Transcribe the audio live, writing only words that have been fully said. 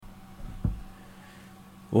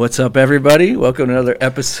What's up, everybody? Welcome to another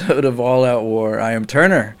episode of All Out War. I am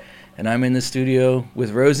Turner, and I'm in the studio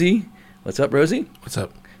with Rosie. What's up, Rosie? What's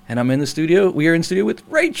up? And I'm in the studio. We are in studio with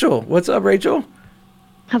Rachel. What's up, Rachel?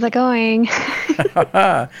 How's it going?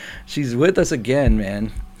 She's with us again,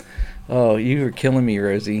 man. Oh, you were killing me,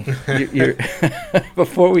 Rosie. You're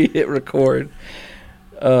before we hit record,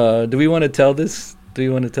 do we want to tell this? Do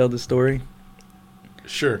you want to tell the story?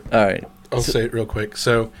 Sure. All right. I'll say it real quick.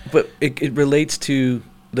 But it relates to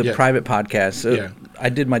the private podcast. So I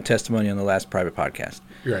did my testimony on the last private podcast.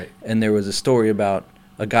 Right. And there was a story about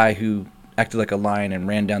a guy who acted like a lion and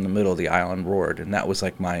ran down the middle of the aisle and roared, and that was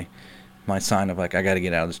like my sign of like, I got to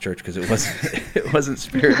get out of this church because it wasn't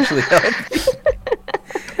spiritually healthy.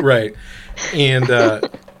 Right. And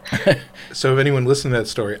so if anyone listened to that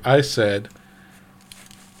story, I said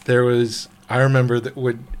I remember that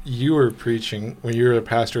when you were preaching, when you were a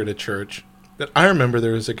pastor at a church, that I remember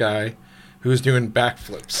there was a guy who was doing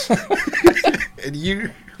backflips. And you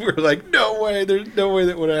were like, no way, there's no way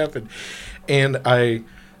that would happen. And I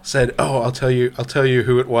said, I'll tell you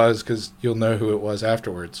who it was because you'll know who it was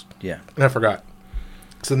afterwards. Yeah. And I forgot.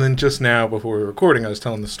 So then just now, before we were recording, I was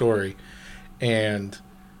telling the story, and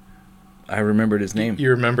I remembered his name. You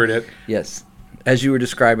remembered it? Yes. As you were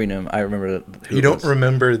describing him, I remember who You don't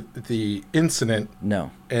remember the incident? No.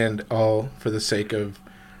 And all for the sake of...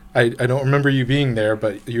 I don't remember you being there,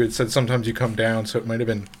 but you had said sometimes you come down, so it might have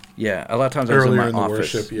been... Yeah, a lot of times I was in my the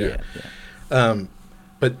office. Worship, yeah.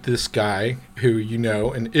 But this guy, who you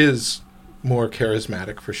know, and is more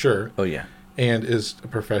charismatic for sure. Oh, yeah. And is a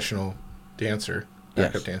professional dancer,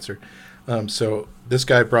 backup dancer. So this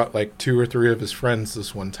guy brought like 2 or 3 of his friends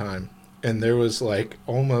this one time. And there was like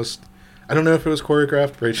almost... I don't know if it was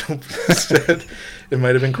choreographed. Rachel said it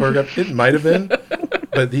might have been choreographed. It might have been.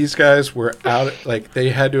 But these guys were out, like, they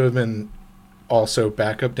had to have been also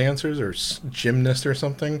backup dancers or gymnasts or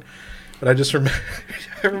something. But I just remember,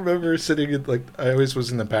 I remember sitting in, like, I always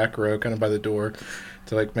was in the back row, kind of by the door,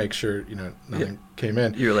 to, like, make sure, nothing came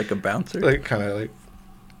in. You're like a bouncer? Like, kind of like,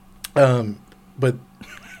 but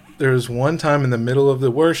there was one time in the middle of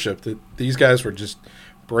the worship that these guys were just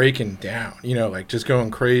breaking down, like just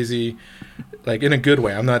going crazy, like in a good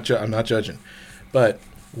way. I'm not judging, but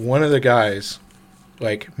one of the guys,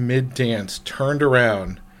 like mid dance, turned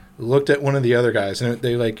around, looked at one of the other guys, and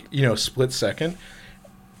they like split second,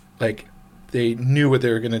 like they knew what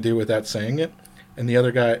they were going to do without saying it, and the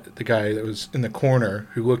other guy, the guy that was in the corner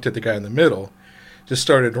who looked at the guy in the middle, just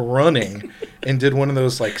started running and did one of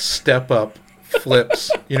those like step up flips,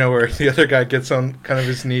 where the other guy gets on kind of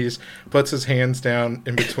his knees, puts his hands down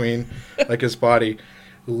in between like his body,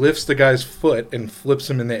 lifts the guy's foot and flips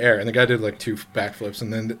him in the air, and the guy did like 2 backflips,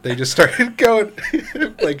 and then they just started going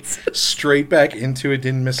like straight back into it,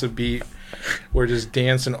 didn't miss a beat. We're just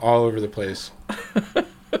dancing all over the place.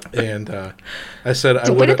 And I said,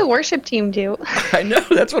 so what did the worship team do? I know,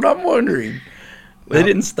 that's what I'm wondering. They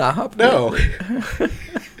didn't stop? No. Do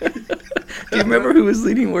you remember who was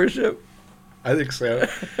leading worship? I think so.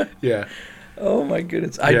 Yeah. Oh my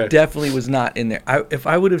goodness! I definitely was not in there. If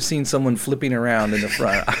I would have seen someone flipping around in the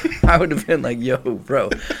front, I would have been like, "Yo,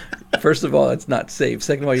 bro! First of all, it's not safe.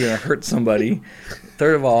 Second of all, you're gonna hurt somebody.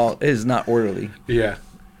 Third of all, it is not orderly." Yeah.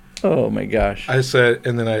 Oh my gosh! I said,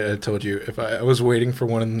 and then I told you if I was waiting for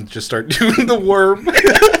one of them to just start doing the worm,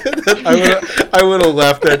 I would have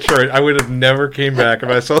left that church. I would have never came back if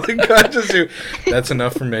I saw the guy just do. That's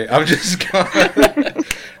enough for me. I'm just gone.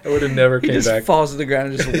 I would have never came back. He just falls to the ground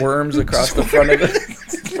and just worms across the front of it.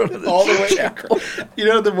 All the way chapel.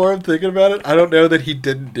 The more I'm thinking about it, I don't know that he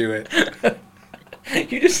didn't do it.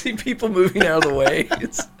 You just see people moving out of the way.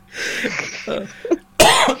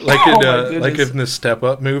 Like in the Step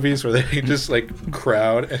Up movies where they just like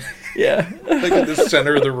crowd. And like in the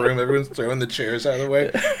center of the room, everyone's throwing the chairs out of the way,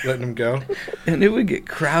 letting them go. And it would get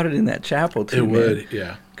crowded in that chapel too. It would,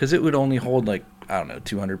 yeah. Because it would only hold like, I don't know,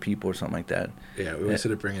 200 people or something like that. Yeah, we always had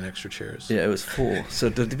to bring in extra chairs. Yeah, it was full. So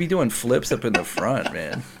to be doing flips up in the front,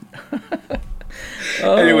 man.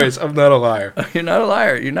 Anyways, I'm not a liar. You're not a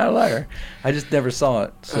liar. You're not a liar. I just never saw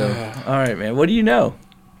it. So, all right, man. What do you know?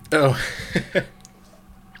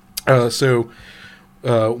 So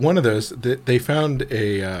one of those, they found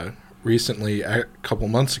recently, a couple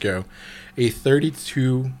months ago, a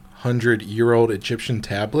 3,200-year-old Egyptian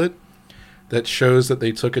tablet that shows that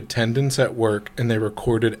they took attendance at work and they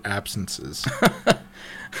recorded absences.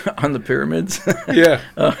 On the pyramids? Yeah.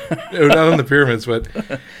 No, not on the pyramids, but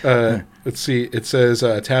let's see. It says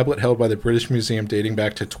a tablet held by the British Museum dating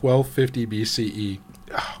back to 1250 BCE.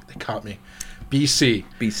 Oh, they caught me. BC,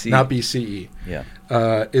 not BCE. Yeah.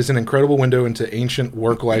 Is an incredible window into ancient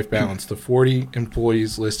work-life balance. The 40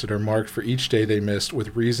 employees listed are marked for each day they missed,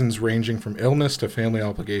 with reasons ranging from illness to family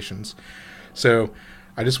obligations. So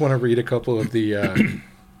I just want to read a couple of the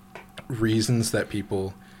reasons that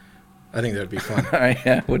people... I think that would be fun.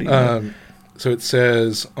 Yeah, what do you know? So it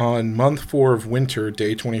says, on month 4 of winter,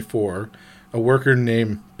 day 24, a worker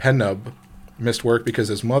named Penub missed work because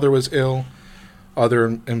his mother was ill.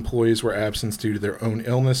 Other employees were absent due to their own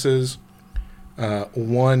illnesses.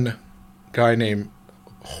 One guy named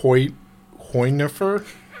Hoynifer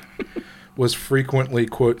was frequently,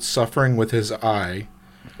 quote, suffering with his eye.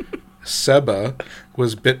 Seba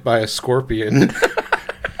was bit by a scorpion.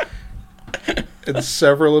 And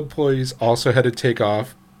several employees also had to take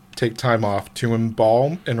time off to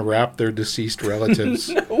embalm and wrap their deceased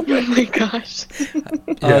relatives. Oh my gosh.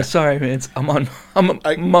 Yeah. Sorry, man. I'm on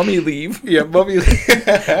mummy leave. Yeah, mummy leave.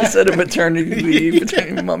 Instead of maternity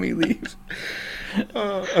leave, mummy leave.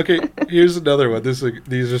 Okay, here's another one.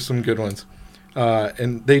 These are some good ones.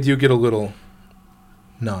 And they do get a little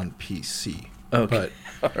non-PC. Okay.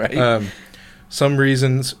 But, all right. some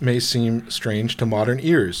reasons may seem strange to modern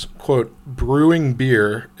ears. Quote, brewing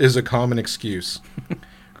beer is a common excuse.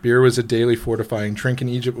 Beer was a daily fortifying drink in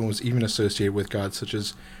Egypt and was even associated with gods such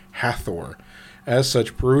as Hathor. As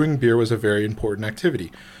such, brewing beer was a very important activity.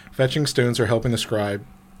 Fetching stones or helping the scribe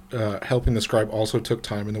also took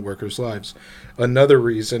time in the workers' lives. Another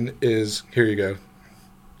reason is, here you go,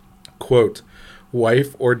 quote,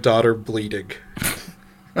 wife or daughter bleeding.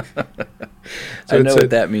 I know what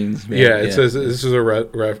that means, man. Yeah, it says this is a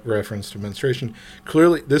reference to menstruation.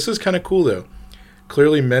 Clearly, this is kind of cool, though.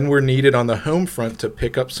 Clearly, men were needed on the home front to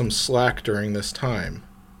pick up some slack during this time.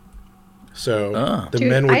 So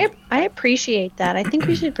men would... I appreciate that. I think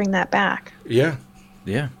we should bring that back. Yeah.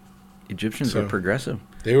 Yeah. Egyptians were progressive.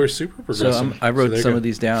 They were super progressive. So I wrote some of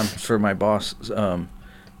these down for my boss.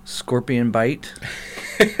 Scorpion bite.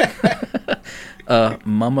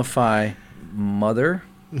 Mummify mother.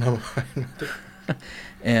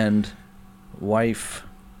 And wife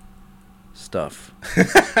stuff.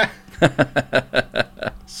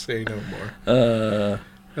 Say no more.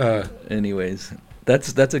 Anyways,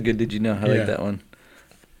 that's a good. Did you know? I like that one.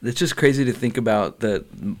 It's just crazy to think about that.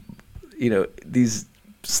 These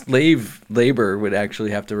slave labor would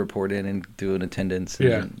actually have to report in and do an attendance.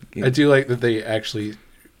 I do like that they actually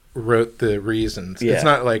wrote the reasons. Yeah. It's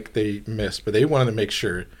not like they missed, but they wanted to make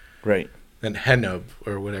sure. Right. And Henub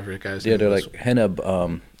or whatever the guy's name they're was. like,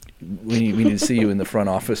 Henub, we need to see you in the front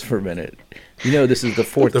office for a minute. This is the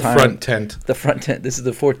fourth time. The front tent. The front tent. This is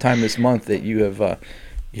the fourth time this month that you have,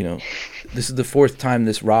 this is the fourth time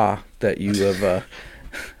this that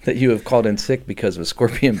you have called in sick because of a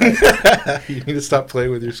scorpion bite. You need to stop playing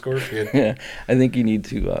with your scorpion. Yeah, I think you need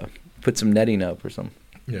to put some netting up or something.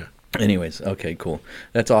 Yeah. Anyways, okay, cool.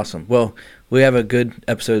 That's awesome. Well, we have a good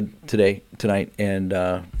episode tonight,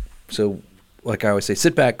 and so, like I always say,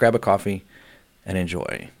 sit back, grab a coffee, and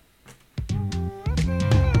enjoy.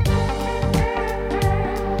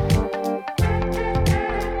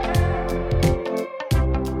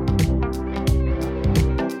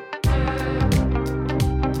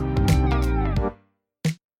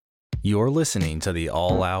 You're listening to the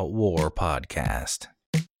All Out War podcast.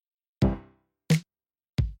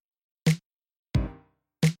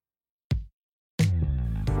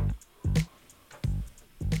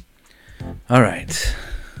 All right.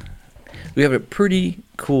 We have a pretty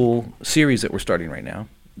cool series that we're starting right now.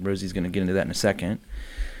 Rosie's going to get into that in a second.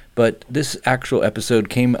 But this actual episode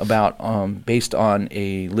came about based on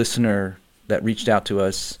a listener that reached out to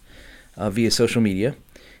us via social media.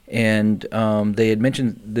 And they had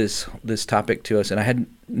mentioned this topic to us, and I had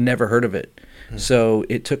never heard of it. Mm-hmm. So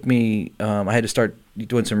it took me, I had to start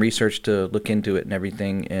doing some research to look into it and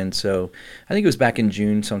everything. And so I think it was back in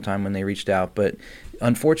June sometime when they reached out. But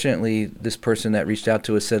unfortunately, this person that reached out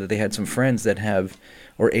to us said that they had some friends that have,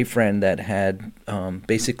 or a friend that had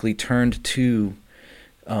basically turned to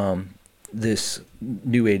this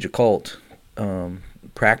New Age occult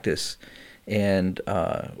practice and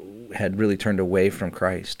had really turned away from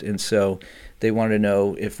Christ. And so they wanted to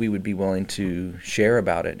know if we would be willing to share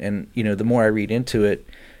about it. And, the more I read into it,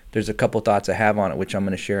 there's a couple thoughts I have on it, which I'm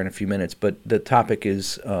going to share in a few minutes. But the topic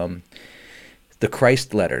is the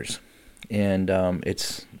Christ letters. And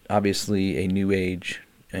it's obviously a New Age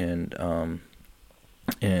and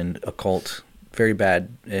occult, very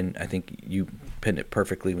bad. And I think you pinned it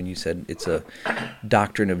perfectly when you said it's a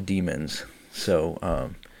doctrine of demons. So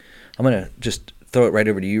I'm going to just throw it right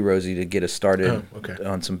over to you, Rosie, to get us started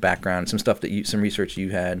on some background, some stuff some research you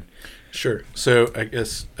had. Sure. So I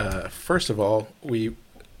guess first of all,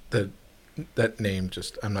 the that name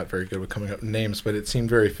just, I'm not very good with coming up with names, but it seemed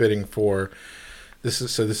very fitting for this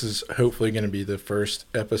is hopefully going to be the first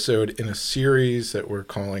episode in a series that we're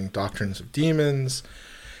calling Doctrines of Demons.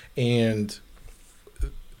 And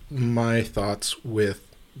my thoughts with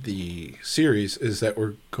the series is that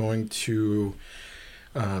we're going to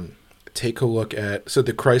take a look at, so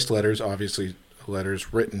the Christ letters, obviously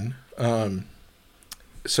letters written.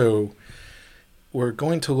 So we're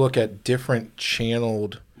going to look at different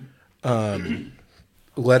channeled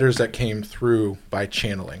letters that came through by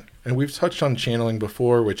channeling. And we've touched on channeling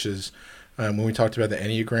before, which is when we talked about the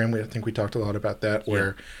Enneagram, I think we talked a lot about that,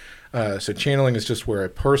 where so channeling is just where a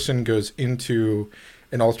person goes into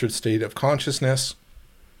an altered state of consciousness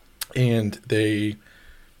and they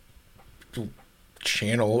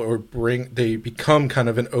channel or they become kind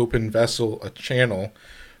of an open vessel, a channel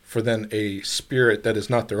for then a spirit that is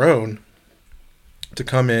not their own to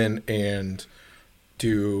come in and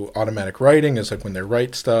do automatic writing. Is like when they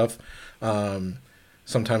write stuff.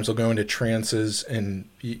 Sometimes they'll go into trances, and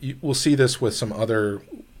we'll see this with some other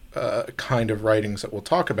kind of writings that we'll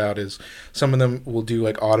talk about. Is some of them will do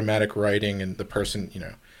like automatic writing, and the person,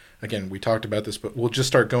 again, we talked about this, but we'll just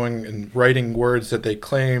start going and writing words that they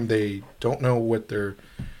claim they don't know what their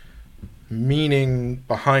meaning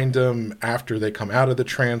behind them after they come out of the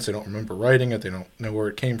trance. They don't remember writing it. They don't know where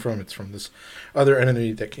it came from. It's from this other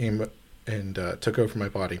entity that came and took over my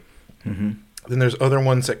body. Mm-hmm. Then there's other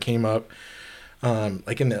ones that came up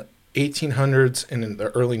like in the 1800s and in the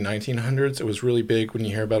early 1900s. It was really big when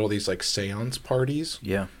you hear about all these like seance parties.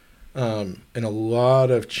 Yeah. And a lot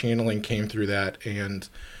of channeling came through that. And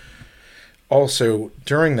also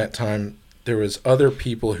during that time, there was other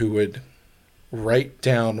people who would write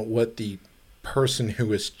down what the person who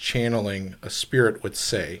was channeling a spirit would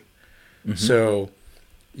say. Mm-hmm. So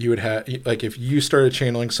you would have, like, if you started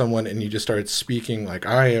channeling someone and you just started speaking like,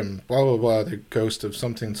 I am blah, blah, blah, the ghost of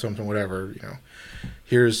something, whatever,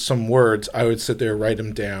 here's some words, I would sit there, write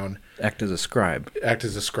them down. Act as a scribe,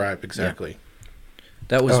 exactly. Yeah.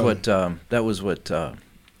 That was what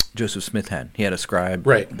Joseph Smith had. He had a scribe,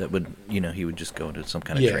 right, that would, he would just go into some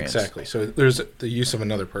kind of trance. Yeah, exactly. So there's the use of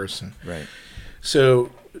another person. Right.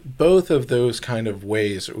 So both of those kind of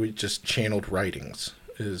ways, we just channeled writings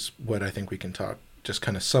is what I think we can just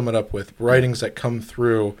kind of sum it up with. Writings that come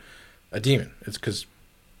through a demon. It's because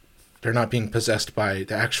they're not being possessed by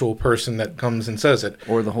the actual person that comes and says it.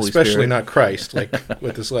 Or the Holy Especially Spirit. not Christ, like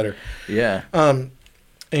with this letter. Yeah.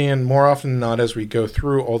 And more often than not, as we go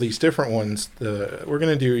through all these different ones, we're going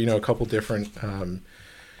to do, a couple different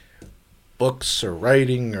books or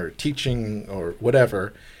writing or teaching or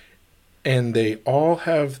whatever. And they all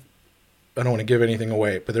have, I don't want to give anything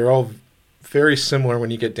away, but they're all very similar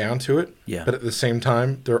when you get down to it. Yeah. But at the same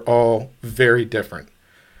time, they're all very different.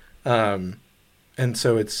 And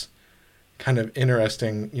so it's kind of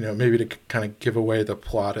interesting, maybe to kind of give away the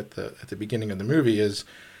plot at the beginning of the movie is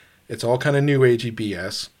it's all kind of new agey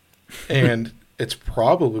BS. And it's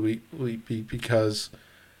probably because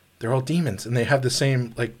they're all demons and they have the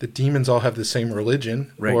same, like the demons all have the same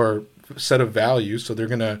religion, right, or set of values. So they're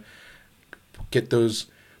going to get those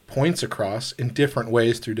points across in different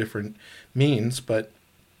ways through different means, but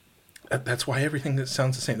that's why everything that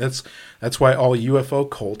sounds the same. That's why all UFO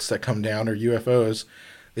cults that come down, or UFOs,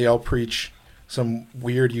 they all preach some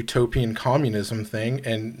weird utopian communism thing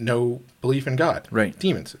and no belief in God. Right.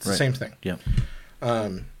 Demons. It's right. the same thing. Yeah.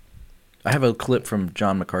 I have a clip from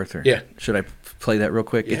John MacArthur. Yeah. Should I play that real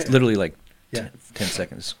quick? Yeah. It's literally like 10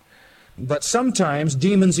 seconds. But sometimes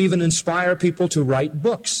demons even inspire people to write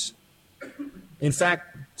books. In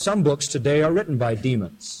fact, some books today are written by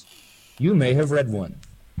demons. You may have read one.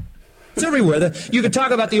 It's everywhere. You could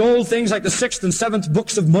talk about the old things like the 6th and 7th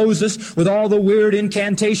books of Moses with all the weird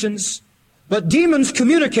incantations. But demons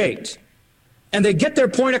communicate, and they get their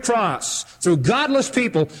point across through godless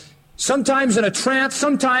people, sometimes in a trance,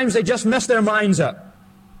 sometimes they just mess their minds up.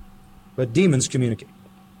 But demons communicate.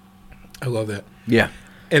 I love that. Yeah.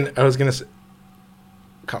 And I was going to say,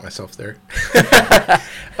 caught myself there.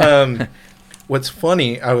 What's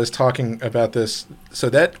funny, I was talking about this, so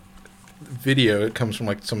that video, it comes from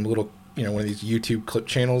like some little, one of these YouTube clip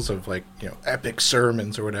channels of like, epic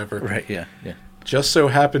sermons or whatever. Right, yeah. Just so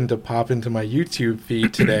happened to pop into my YouTube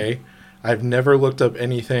feed today. I've never looked up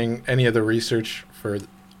any of the research for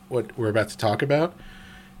what we're about to talk about.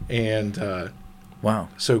 And wow.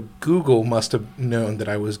 So Google must have known that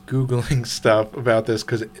I was Googling stuff about this,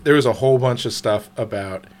 because there was a whole bunch of stuff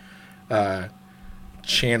about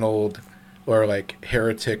channeled or like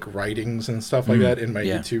heretic writings and stuff like that in my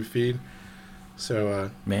YouTube feed. So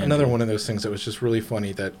another one of those things that was just really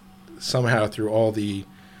funny, that somehow through all the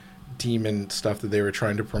demon stuff that they were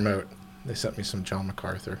trying to promote, They sent me some John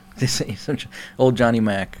MacArthur. They say some old Johnny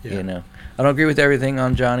Mac. Yeah. You know, I don't agree with everything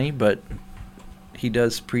on Johnny, but he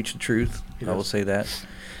does preach the truth. I will say that.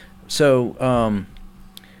 So,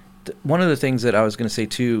 one of the things that I was going to say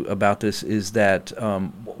too about this is that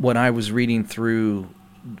when I was reading through,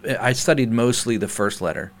 I studied mostly the first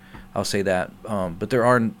letter. I'll say that, but there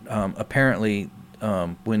are apparently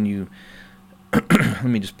when you let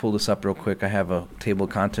me just pull this up real quick. I have a table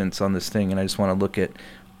of contents on this thing, and I just want to look at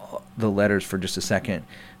the letters for just a second.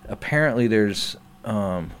 Apparently, there's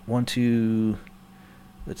 1, 2,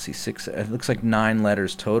 let's see, 6. It looks like 9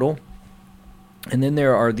 letters total, and then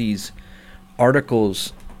there are these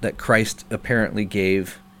articles that Christ apparently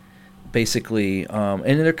gave, basically, and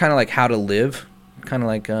they're kind of like how to live, kind of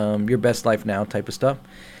like your best life now type of stuff.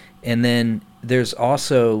 And then there's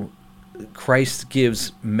also Christ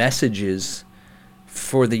gives messages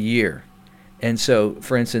for the year. And so,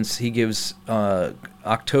 for instance, he gives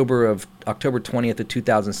October 20th of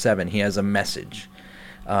 2007, he has a message.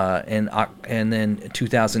 And then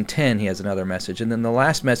 2010, he has another message. And then the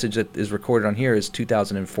last message that is recorded on here is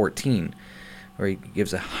 2014, where he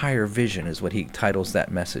gives a higher vision, is what he titles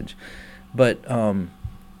that message. But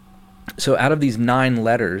so out of these 9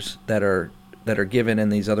 letters that are given in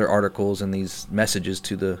these other articles and these messages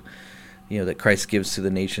to the, that Christ gives to the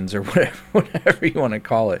nations, or whatever you want to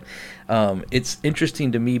call it, it's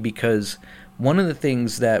interesting to me because one of the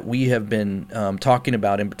things that we have been talking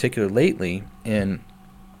about in particular lately, and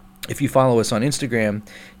if you follow us on Instagram,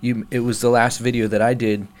 it was the last video that I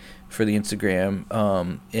did for the Instagram,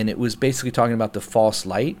 and it was basically talking about the false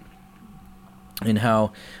light, and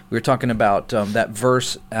how we were talking about that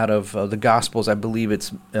verse out of the Gospels. I believe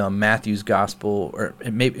it's Matthew's Gospel, or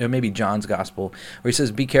maybe John's Gospel, where he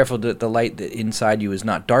says, "Be careful that the light that inside you is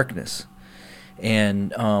not darkness."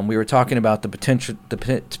 And we were talking about the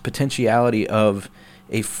potentiality of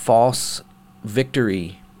a false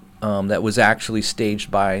victory that was actually staged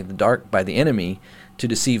by the enemy to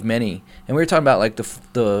deceive many. And we were talking about like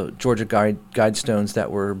the Georgia Guidestones that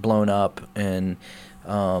were blown up, and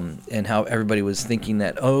how everybody was thinking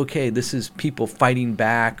that, okay, this is people fighting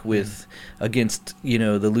back against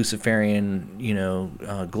the Luciferian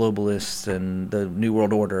globalists and the New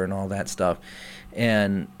World Order and all that stuff.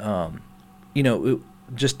 And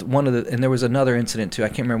just one of and there was another incident too. I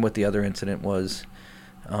can't remember what the other incident was.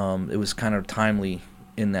 It was kind of timely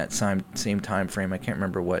in that same time frame. I can't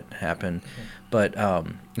remember what happened, but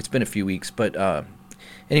it's been a few weeks. But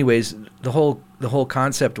anyways, the whole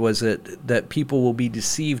concept was that people will be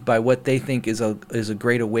deceived by what they think is a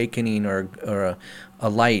great awakening or a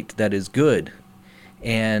light that is good,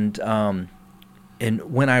 and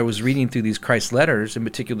when I was reading through these Christ letters, in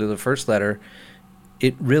particular the first letter,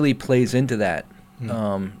 it really plays into that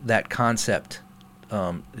that concept.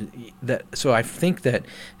 So I think that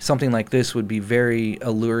something like this would be very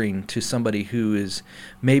alluring to somebody who is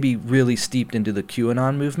maybe really steeped into the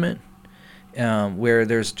QAnon movement, where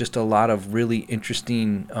there's just a lot of really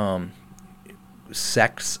interesting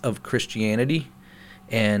sects of Christianity,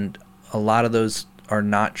 and a lot of those are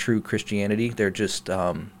not true Christianity. They're just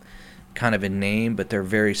kind of in name, but they're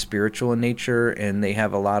very spiritual in nature, and they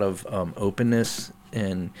have a lot of openness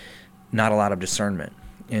and not a lot of discernment.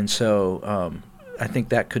 And so I think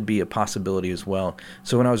that could be a possibility as well.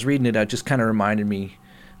 So when I was reading it, it just kind of reminded me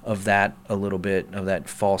of that a little bit, of that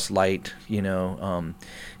false light, and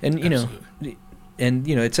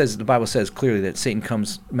it says, the Bible says clearly that Satan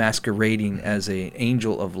comes masquerading as an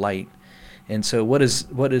angel of light. And so what is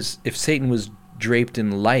if Satan was draped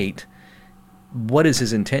in light, what is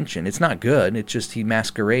his intention? It's not good. It's just he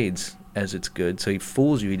masquerades as it's good. So he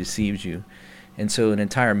fools you, he deceives you. And so an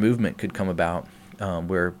entire movement could come about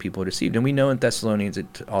where people are deceived. And we know in Thessalonians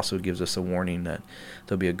it also gives us a warning that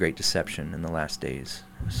there'll be a great deception in the last days.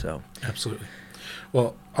 So absolutely.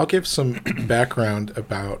 Well, I'll give some background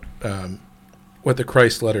about what the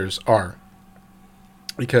Christ letters are,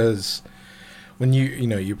 because when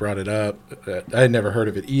you brought it up, I had never heard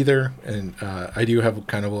of it either, and I do have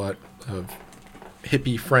kind of a lot of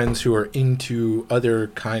hippie friends who are into other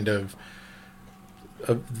kind of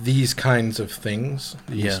these kinds of things,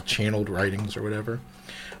 these channeled writings or whatever.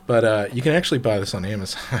 But you can actually buy this on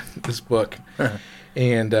Amazon, this book.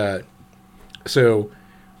 And so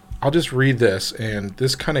I'll just read this, and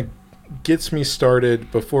this kind of gets me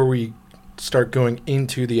started before we start going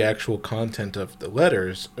into the actual content of the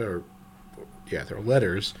letters, they're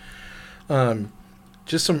letters.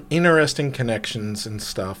 Just some interesting connections and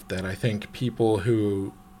stuff that I think people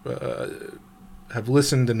who have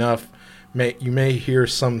listened enough you may hear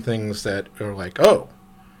some things that are like, oh,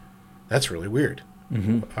 that's really weird.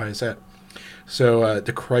 Mm-hmm. Why is that? So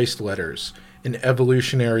the Christ letters, An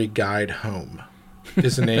Evolutionary Guide Home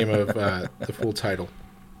is the name of the full title.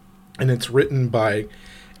 And it's written by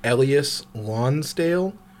Elias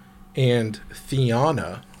Lonsdale and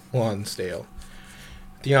Theana Lonsdale.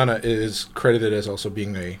 Theana is credited as also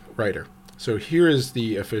being a writer. So here is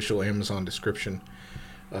the official Amazon description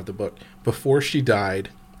of the book. Before she died,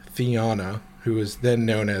 Theana, who is then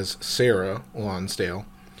known as Sarah Lonsdale,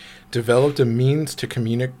 developed a means to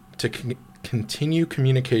continue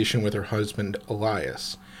communication with her husband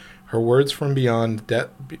Elias. Her words from beyond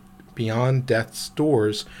death's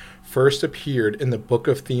doors first appeared in the Book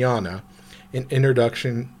of Theana, an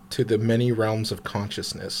introduction to the many realms of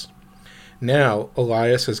consciousness. Now,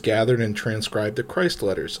 Elias has gathered and transcribed the Christ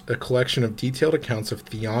Letters, a collection of detailed accounts of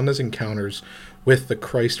Theana's encounters with the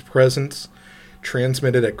Christ presence,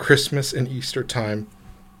 transmitted at Christmas and Easter time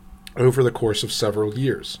over the course of several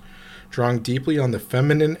years, drawing deeply on the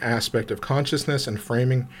feminine aspect of consciousness and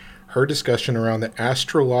framing her discussion around the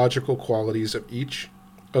astrological qualities of each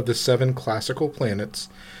of the 7 classical planets.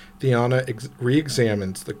 Theana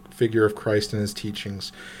re-examines the figure of Christ and his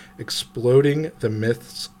teachings, exploding the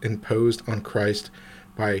myths imposed on Christ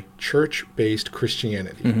by church-based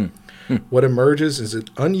Christianity. Mm-hmm. What emerges is an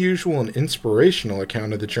unusual and inspirational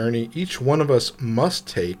account of the journey each one of us must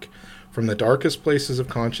take from the darkest places of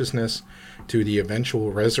consciousness to the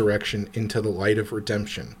eventual resurrection into the light of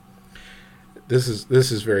redemption. This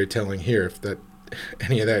is very telling here, if that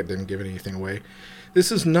any of that didn't give anything away. This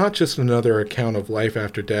is not just another account of life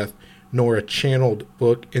after death, nor a channeled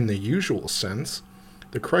book in the usual sense.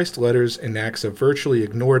 The Christ Letters enacts a virtually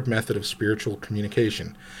ignored method of spiritual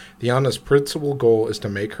communication. Theana's principal goal is to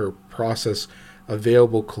make her process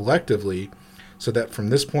available collectively, so that from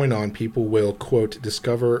this point on people will, quote,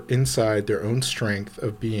 discover inside their own strength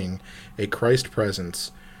of being a Christ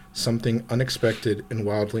presence, something unexpected and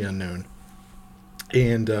wildly unknown.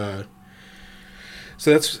 And so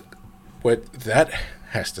that's what that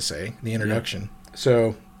has to say, the introduction. Yeah.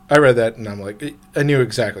 So I read that and I'm like, I knew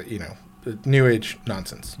exactly, the New Age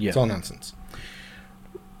nonsense. Yeah. It's all nonsense.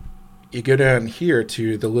 You go down here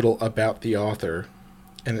to the little about the author,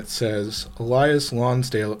 and it says, Elias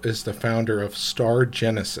Lonsdale is the founder of Star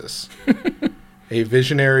Genesis, a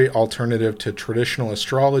visionary alternative to traditional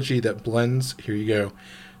astrology that blends, here you go,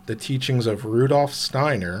 the teachings of Rudolf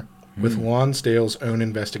Steiner with Lonsdale's own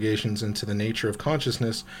investigations into the nature of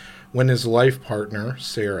consciousness. When his life partner,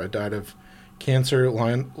 Sarah, died of cancer,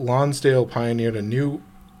 Lonsdale pioneered a new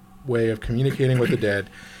way of communicating with the dead,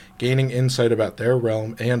 gaining insight about their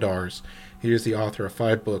realm and ours. He is the author of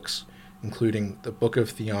 5 books, including the Book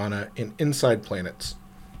of Theana and Inside Planets.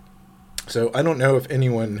 So I don't know if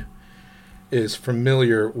anyone is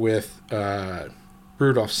familiar with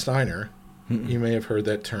Rudolf Steiner. You may have heard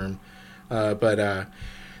that term.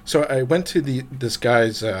 So I went to this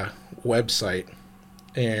guy's website,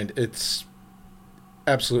 and it's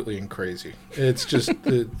absolutely crazy. It's just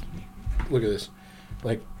look at this,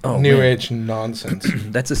 like New Age nonsense.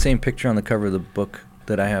 That's the same picture on the cover of the book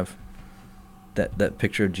that I have. That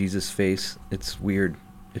picture of Jesus' face. It's weird.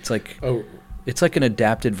 It's like it's like an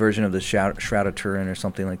adapted version of the Shroud of Turin or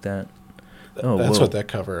something like that. That's what that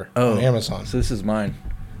cover on Amazon. So this is mine.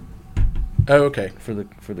 Oh, okay. For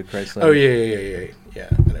the Christ Letter. Oh yeah. I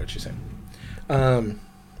know what you're saying.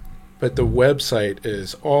 But the website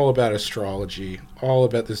is all about astrology, all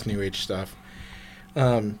about this New Age stuff.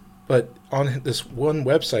 But on this one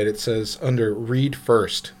website, it says under Read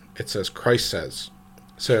First, it says Christ Says.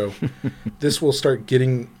 So this will start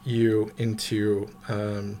getting you into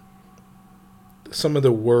some of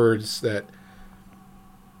the words that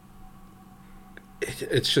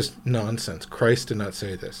it's just nonsense. Christ did not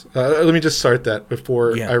say this. Let me just start that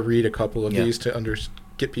before I read a couple of these to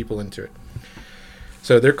get people into it.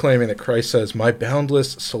 So they're claiming that Christ says, my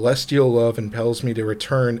boundless celestial love impels me to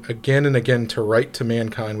return again and again to write to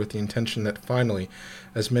mankind with the intention that finally,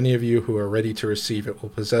 as many of you who are ready to receive it will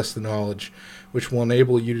possess the knowledge which will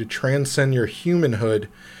enable you to transcend your humanhood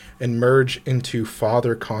and merge into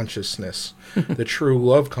Father consciousness, the true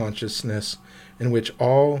love consciousness in which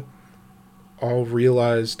all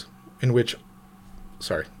realized,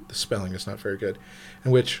 sorry, the spelling is not very good, in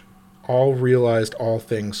which all realized all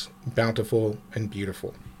things bountiful and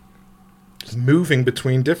beautiful. Moving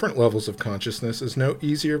between different levels of consciousness is no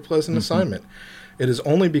easy or pleasant assignment. It is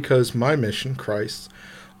only because my mission, Christ's,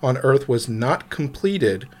 on earth was not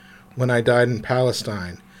completed when I died in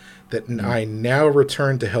Palestine that I now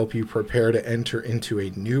return to help you prepare to enter into a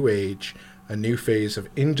new age, a new phase of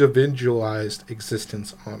individualized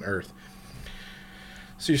existence on earth.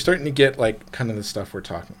 So you're starting to get like kind of the stuff we're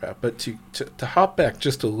talking about. But to hop back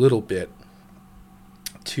just a little bit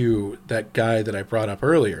to that guy that I brought up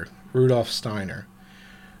earlier, Rudolf Steiner.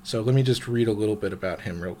 So let me just read a little bit about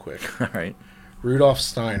him real quick. All right. Rudolf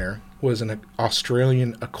Steiner was an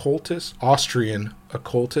Austrian occultist,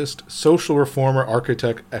 social reformer,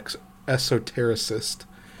 architect, esotericist,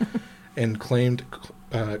 and claimed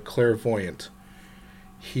clairvoyant.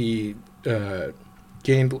 He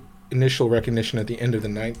gained initial recognition at the end of the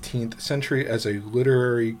 19th century as a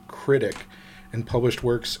literary critic and published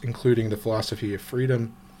works including The Philosophy of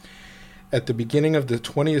Freedom. At the beginning of the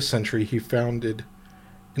 20th century, he founded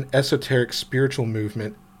an esoteric spiritual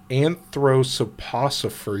movement,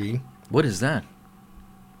 Anthroposophy. What is that?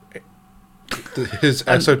 His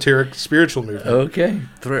esoteric spiritual movement. Okay.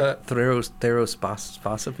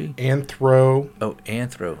 Therophosophy? Anthro.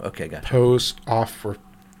 Okay, gotcha. Posophy.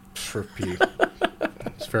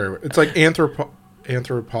 It's like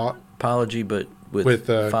Apology, but with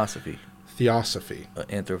philosophy. Theosophy.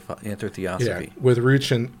 Anthrotheosophy. Yeah, with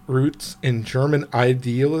roots in German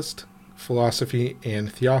idealist philosophy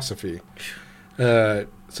and theosophy.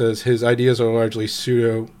 Says his ideas are largely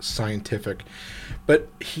pseudo-scientific. But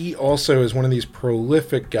he also is one of these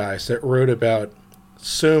prolific guys that wrote about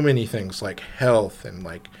so many things like health and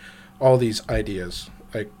like all these ideas.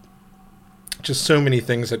 Like just so many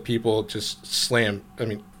things that people just slam. I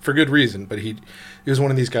mean, for good reason, but he was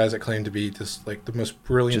one of these guys that claimed to be just like the most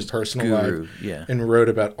brilliant person alive, and wrote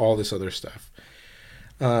about all this other stuff.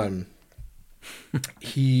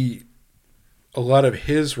 A lot of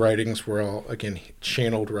his writings were all, again,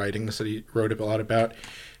 channeled writings that he wrote a lot about.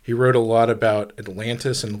 He wrote a lot about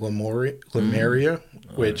Atlantis and Lemuria,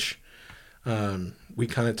 which we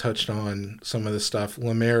kind of touched on some of the stuff.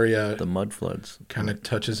 Lemuria, the mud floods, kind of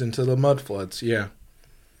touches into the mud floods, yeah.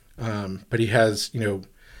 But he has,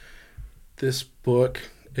 this book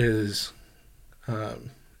is, he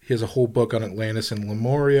has a whole book on Atlantis and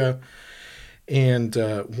Lemuria. And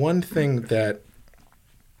one thing that,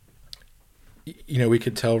 we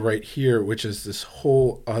could tell right here, which is this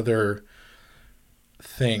whole other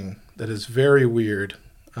thing that is very weird,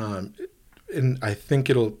 and I think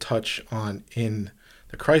it'll touch on in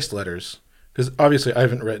the Christ letters, because obviously I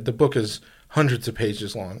haven't read, the book is hundreds of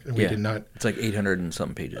pages long, and we did not. It's like 800 and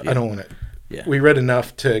something pages. Yeah. I don't want to. Yeah. We read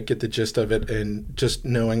enough to get the gist of it, and just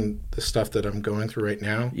knowing the stuff that I'm going through right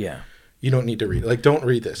now. Yeah. You don't need to read. Like, don't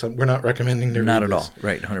read this. We're not recommending to read this. Not at all.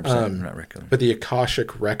 Right, 100%. We're not recommending. But the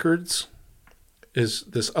Akashic Records is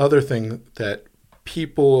this other thing that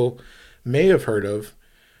people may have heard of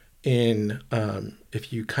in,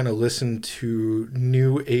 if you kind of listen to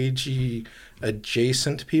New Agey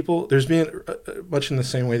adjacent people. There's been much in the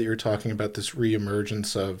same way that you're talking about this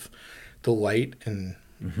reemergence of the light and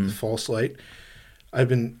the false light. I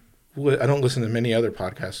don't listen to many other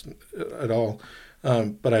podcasts at all,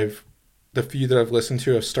 but the few that I've listened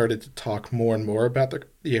to have started to talk more and more about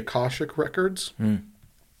the Akashic Records.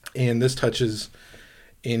 And this touches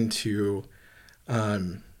into,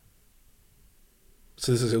 so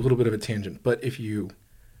this is a little bit of a tangent, but if you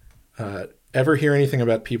ever hear anything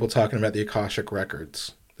about people talking about the Akashic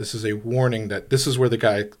Records, this is a warning that this is where the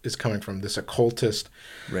guy is coming from, this occultist.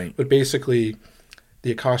 Right. But basically,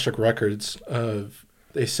 the Akashic Records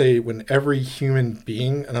they say when every human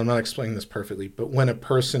being, and I'm not explaining this perfectly, but when a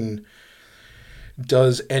person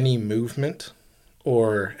does any movement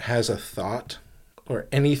or has a thought or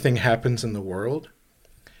anything happens in the world,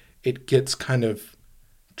 it gets kind of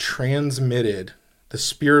transmitted. The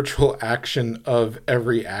spiritual action of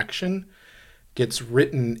every action gets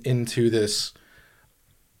written into this,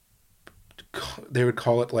 they would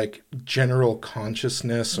call it like general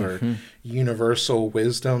consciousness or universal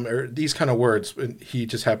wisdom or these kind of words. He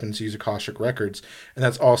just happens to use Akashic Records. And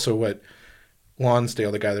that's also what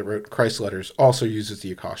Lonsdale, the guy that wrote Christ Letters, also uses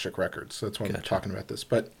the Akashic Records. So that's why I'm talking about this.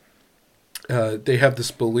 But they have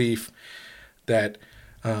this belief that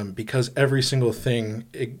because every single thing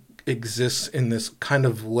exists in this kind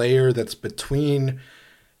of layer that's between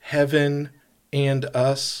heaven and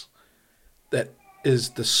us, that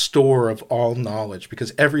is the store of all knowledge,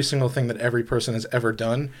 because every single thing that every person has ever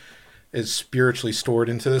done is spiritually stored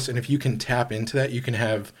into this. And if you can tap into that, you can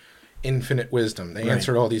have infinite wisdom. They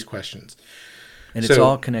answered all these questions. And it's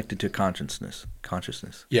all connected to consciousness.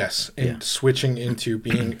 Yes. And switching into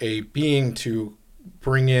being a being to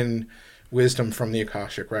bring in wisdom from the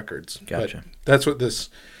Akashic Records. Gotcha. But that's what this,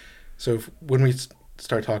 so when we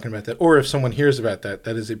start talking about that, or if someone hears about that,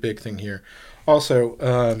 that is a big thing here. Also,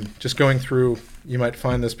 just going through, you might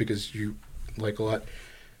find this because you like a lot.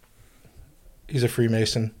 He's a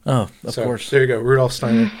Freemason. Oh, of course. There you go. Rudolf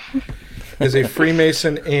Steiner is a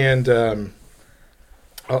Freemason, and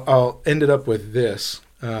I'll end it up with this.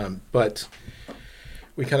 But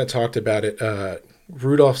we kind of talked about it.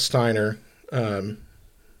 Rudolf Steiner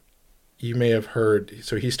you may have heard,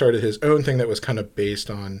 so he started his own thing that was kind of based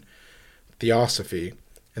on theosophy.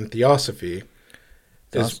 And theosophy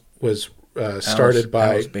was started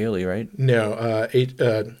by Alice Bailey, right? No,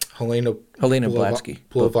 Helena Blavatsky.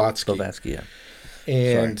 Blavatsky, yeah.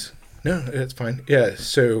 And Sorry. no, it's fine. Yeah,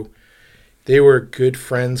 so they were good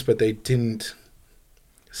friends, but they didn't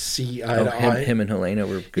see eye to eye. Him and Helena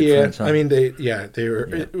were good friends. Huh? I mean,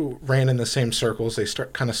 ran in the same circles. They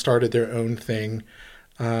kind of started their own thing,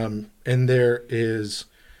 and these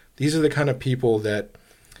are the kind of people that,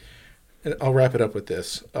 and I'll wrap it up with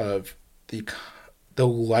this, of the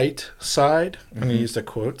light side. I'm going to use the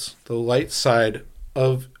quotes. The light side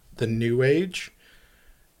of the New Age.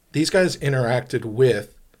 These guys interacted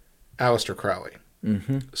with Aleister Crowley.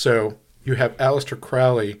 Mm-hmm. So you have Aleister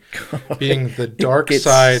Crowley being the dark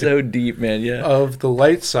side, so deep, man. Yeah, of the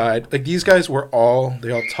light side. Like, these guys they all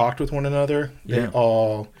talked with one another. They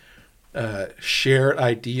all shared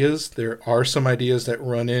ideas. There are some ideas that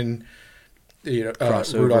run in,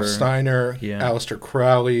 Rudolf Steiner, Aleister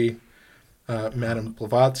Crowley, Madame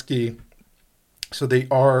Blavatsky. So they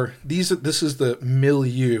are this is the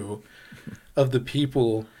milieu of the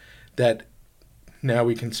people that. Now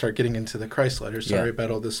we can start getting into the Christ letters. Sorry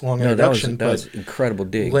about all this long introduction. That was incredible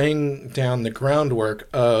dig. Laying down the groundwork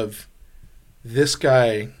of this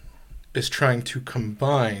guy is trying to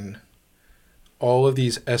combine all of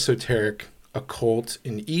these esoteric, occult,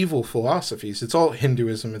 and evil philosophies. It's all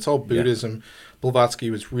Hinduism. It's all Buddhism. Yeah.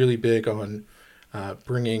 Blavatsky was really big on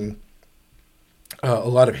bringing a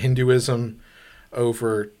lot of Hinduism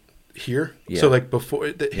over here. Yeah. So, like,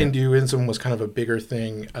 before, Hinduism was kind of a bigger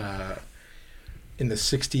thing in the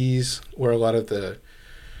 60s, where a lot of the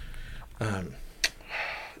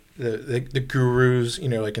gurus,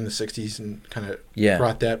 like in the 60s, and kind of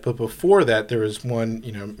brought that. But before that, there was one,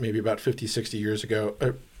 maybe about 50, 60 years ago,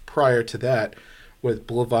 prior to that, with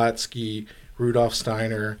Blavatsky, Rudolf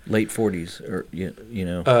Steiner. Late 40s, or,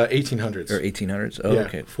 1800s. Or 1800s? Oh, yeah,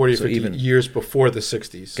 okay. 40 or 50 years before the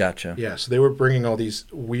 60s. Gotcha. Yeah, so they were bringing all these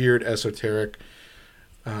weird, esoteric,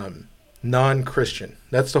 non-Christian.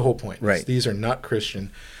 That's the whole point. Right. These are not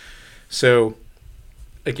Christian. So,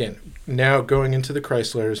 again, now going into the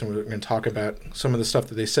Christ letters, and we're going to talk about some of the stuff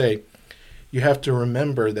that they say, you have to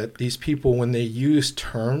remember that these people, when they use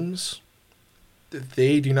terms,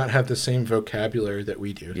 they do not have the same vocabulary that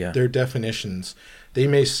we do. Yeah. Their definitions, they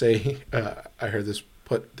may say, I heard this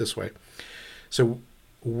put this way. So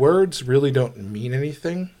words really don't mean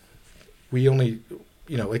anything. We only,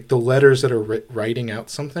 like the letters that are writing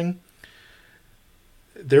out something,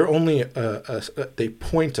 they're only they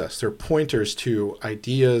point us. They're pointers to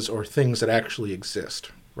ideas or things that actually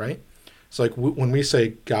exist, right? So, like, when we say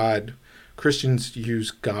God, Christians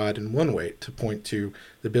use God in one way to point to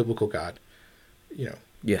the biblical God,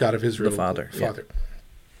 God of Israel, the Father.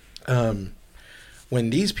 Yeah. When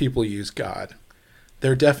these people use God,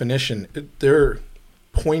 their definition, they're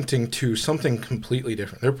pointing to something completely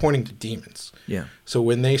different. They're pointing to demons. Yeah. So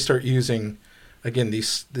when they start using, again,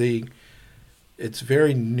 it's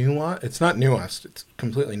very nuanced. It's not nuanced. It's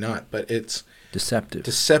completely not. But it's deceptive.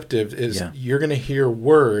 Deceptive is you're going to hear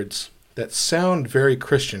words that sound very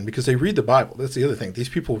Christian because they read the Bible. That's the other thing. These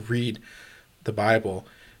people read the Bible.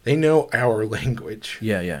 They know our language.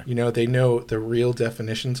 Yeah. They know the real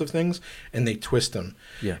definitions of things, and they twist them.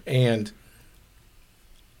 Yeah. And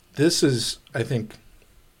this is, I think,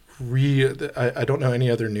 I don't know any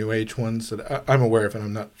other New Age ones that I'm aware of, and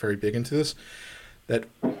I'm not very big into this, that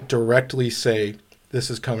directly say this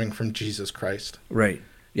is coming from Jesus Christ. Right.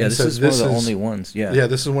 Yeah, this is one of the only ones. Yeah. Yeah,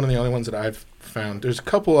 this is one of the only ones that I've found. There's a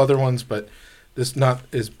couple other ones, but this not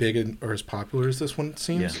as big or as popular as this one, it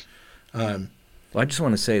seems. Yeah. Well, I just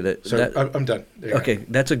want to say that... So I'm done. Okay,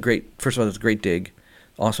 that's first of all, that's a great dig.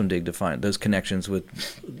 Awesome dig to find those connections with,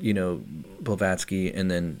 Blavatsky and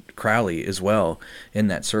then Crowley as well in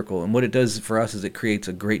that circle. And what it does for us is it creates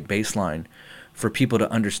a great baseline for people to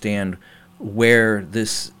understand where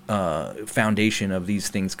this foundation of these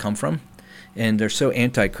things come from. And they're so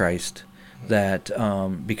antichrist that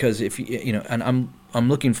because if and I'm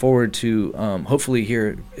looking forward to hopefully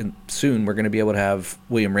here soon we're going to be able to have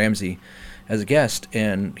William Ramsey as a guest,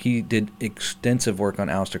 and he did extensive work on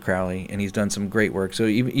Aleister Crowley, and he's done some great work. So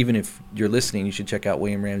even if you're listening, you should check out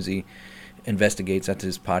William Ramsey Investigates. That's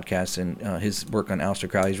his podcast, and his work on Aleister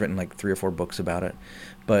Crowley. He's written like 3 or 4 books about it.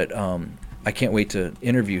 But I can't wait to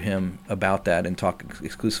interview him about that and talk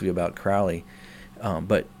exclusively about Crowley.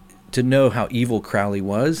 But to know how evil Crowley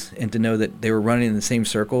was, and to know that they were running in the same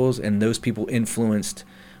circles, and those people influenced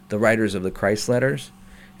the writers of the Christ letters.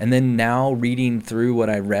 And then now reading through what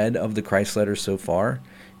I read of the Christ letters so far,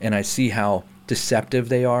 and I see how deceptive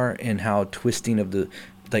they are and how twisting of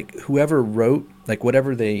like whoever wrote, like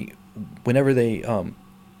whenever they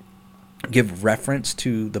give reference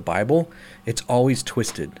to the Bible, it's always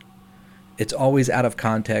twisted. It's always out of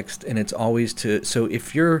context, and it's always so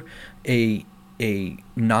if you're a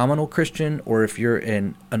nominal Christian, or if you're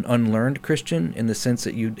an unlearned Christian in the sense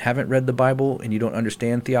that you haven't read the Bible and you don't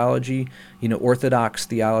understand theology, orthodox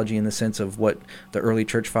theology in the sense of what the early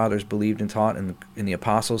church fathers believed and taught and the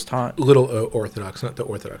apostles taught. Little Orthodox, not the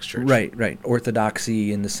Orthodox Church. Right.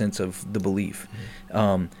 Orthodoxy in the sense of the belief.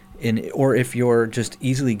 Or if you're just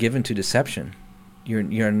easily given to deception,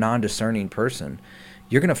 you're a non-discerning person,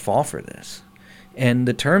 you're going to fall for this. And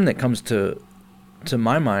the term that comes to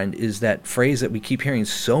my mind is that phrase that we keep hearing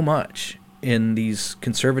so much in these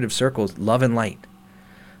conservative circles, love and light.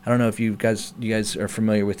 I don't know if you guys are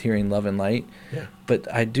familiar with hearing love and light. Yeah.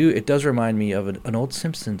 But I do. It does remind me of an old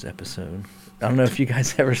Simpsons episode. I don't know if you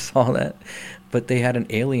guys ever saw that, but they had an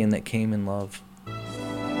alien that came in love.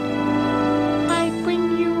 I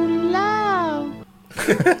bring you love.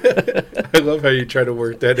 I love how you try to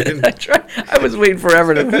work that in. I was waiting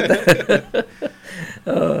forever to put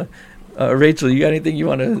that. Rachel, you got anything you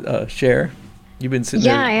want to share? You've been sitting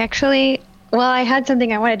there. Yeah, I had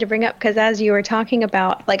something I wanted to bring up, because as you were talking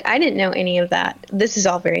about, like, I didn't know any of that. This is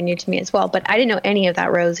all very new to me as well, but I didn't know any of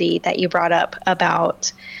that, Rosie, that you brought up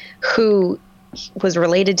about who was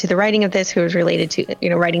related to the writing of this, who was related to,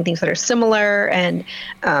 writing things that are similar, and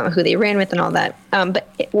who they ran with and all that. But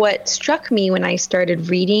what struck me when I started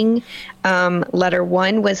reading letter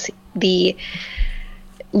 1 was the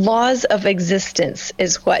laws of existence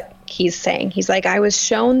is what he's saying. He's like, I was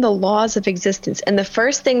shown the laws of existence. And the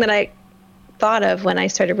first thing that I thought of when I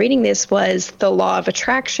started reading this was the law of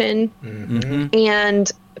attraction and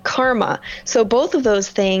karma. So both of those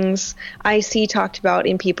things I see talked about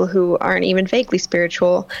in people who aren't even vaguely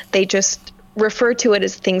spiritual. They just refer to it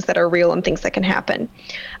as things that are real and things that can happen.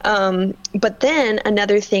 But then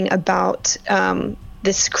another thing about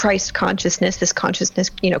this Christ consciousness,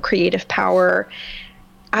 creative power,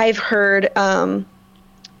 I've heard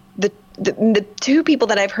the two people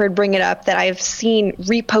that I've heard bring it up that I've seen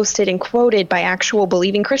reposted and quoted by actual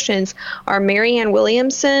believing Christians are Marianne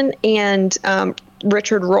Williamson and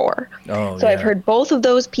Richard Rohr. So I've heard both of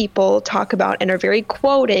those people talk about and are very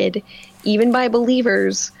quoted, even by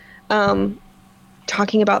believers,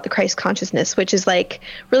 talking about the Christ consciousness, which is like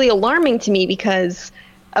really alarming to me because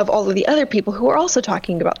of all of the other people who are also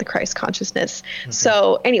talking about the Christ consciousness.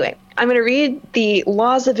 So anyway, I'm going to read the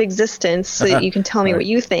laws of existence so that you can tell me what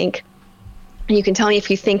you think. And you can tell me if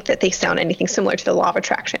you think that they sound anything similar to the law of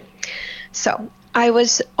attraction. So I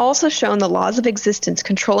was also shown the laws of existence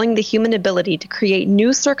controlling the human ability to create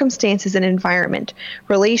new circumstances and environment,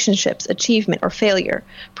 relationships, achievement or failure,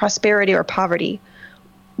 prosperity or poverty.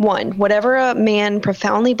 1, whatever a man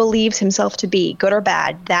profoundly believes himself to be, good or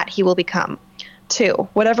bad, that he will become. 2,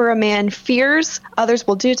 whatever a man fears others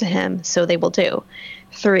will do to him, so they will do.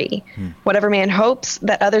 3, whatever man hopes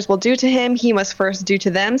that others will do to him, he must first do to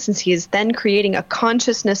them, since he is then creating a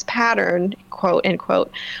consciousness pattern, quote,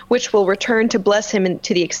 unquote, which will return to bless him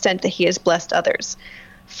to the extent that he has blessed others.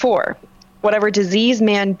 4, whatever disease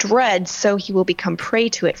man dreads, so he will become prey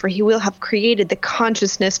to it, for he will have created the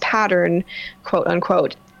consciousness pattern, quote,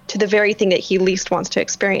 unquote, to the very thing that he least wants to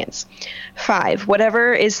experience. 5,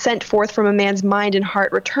 whatever is sent forth from a man's mind and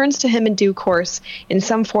heart returns to him in due course in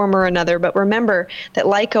some form or another. But remember that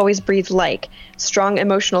like always breeds like. Strong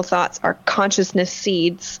emotional thoughts are consciousness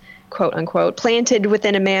seeds, quote unquote, planted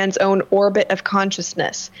within a man's own orbit of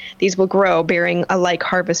consciousness. These will grow, bearing a like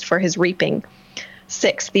harvest for his reaping.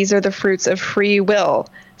 6, these are the fruits of free will.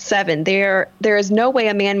 7, there is no way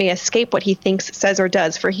a man may escape what he thinks, says, or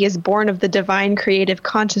does, for he is born of the divine creative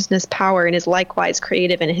consciousness power and is likewise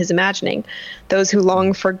creative in his imagining. Those who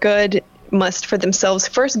long for good must for themselves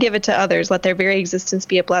first give it to others. Let their very existence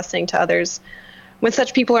be a blessing to others. When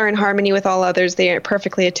such people are in harmony with all others, they are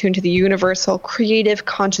perfectly attuned to the universal creative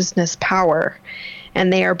consciousness power,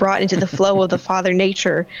 and they are brought into the flow of the Father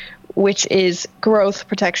nature, which is growth,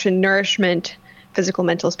 protection, nourishment, physical,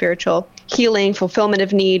 mental, spiritual, healing, fulfillment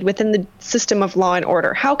of need within the system of law and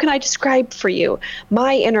order. How can I describe for you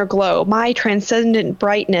my inner glow, my transcendent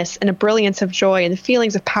brightness and a brilliance of joy and the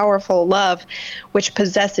feelings of powerful love which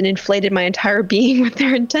possessed and inflated my entire being with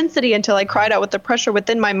their intensity until I cried out with the pressure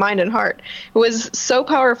within my mind and heart? It was so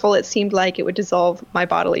powerful it seemed like it would dissolve my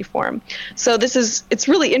bodily form. So it's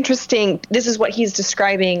really interesting. This is what he's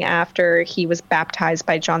describing after he was baptized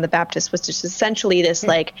by John the Baptist, which is essentially this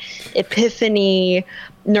like epiphany semi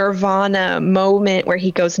nirvana moment where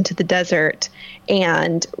he goes into the desert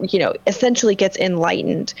and, essentially gets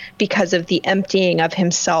enlightened because of the emptying of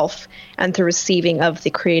himself and the receiving of the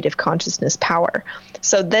creative consciousness power.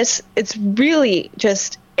 So it's really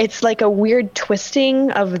just, it's like a weird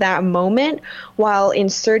twisting of that moment while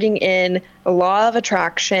inserting in the law of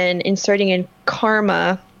attraction, inserting in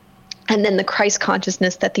karma, and then the Christ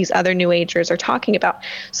consciousness that these other New Agers are talking about.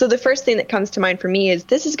 So the first thing that comes to mind for me is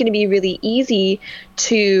this is going to be really easy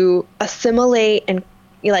to assimilate and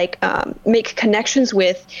make connections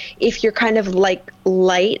with if you're kind of like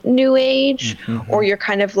light New Age, or you're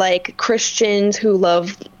kind of like Christians who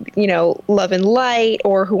love and light,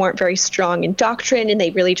 or who aren't very strong in doctrine and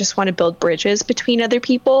they really just want to build bridges between other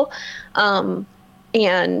people.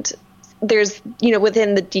 And there's,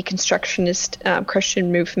 within the deconstructionist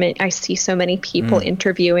Christian movement, I see so many people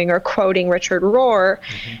interviewing or quoting Richard Rohr.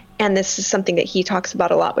 And this is something that he talks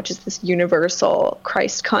about a lot, which is this universal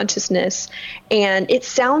Christ consciousness. And it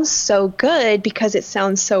sounds so good because it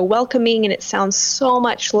sounds so welcoming, and it sounds so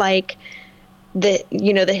much like the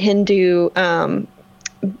Hindu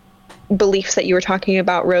beliefs that you were talking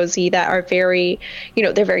about, Rosie, that are very,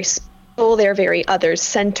 they're very spiritual, they're very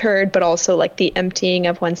others-centered, but also like the emptying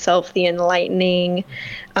of oneself, the enlightening,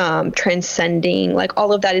 transcending, like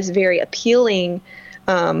all of that is very appealing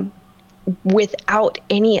without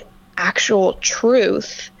any actual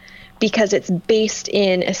truth, because it's based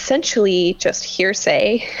in essentially just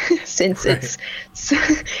hearsay, since it's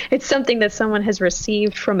something that someone has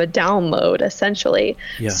received from a download, essentially.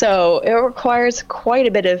 Yeah. So it requires quite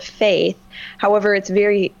a bit of faith. However, it's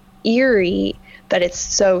very eerie that it's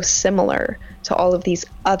so similar to all of these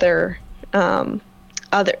other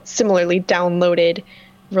similarly downloaded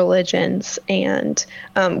religions, and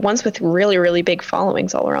ones with really, really big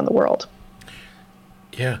followings all around the world.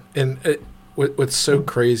 Yeah, and what's so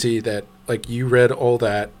crazy that, like, you read all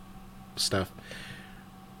that stuff.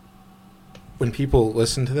 When people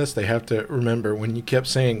listen to this, they have to remember when you kept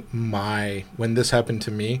saying when this happened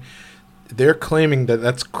to me, they're claiming that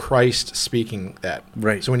that's Christ speaking that.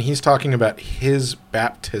 Right. So when he's talking about his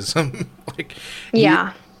baptism, like,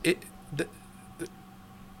 yeah,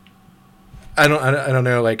 I don't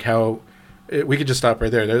know, like, how we could just stop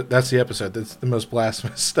right there. That's the episode. That's the most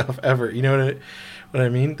blasphemous stuff ever. You know what I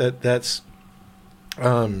mean? That's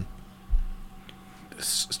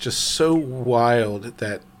it's just so wild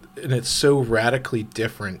and it's so radically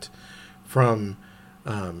different from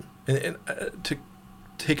and to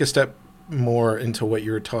take a step more into what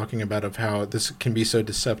you were talking about of how this can be so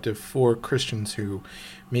deceptive for Christians who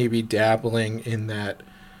may be dabbling in that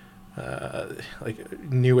like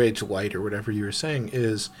New Age light or whatever you were saying,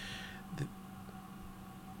 is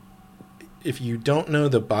if you don't know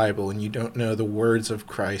the Bible and you don't know the words of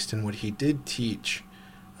Christ and what he did teach,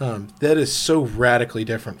 that is so radically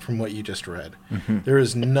different from what you just read. There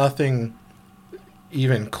is nothing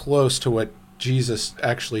even close to what Jesus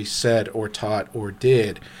actually said or taught or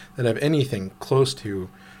did that have anything close to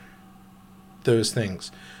those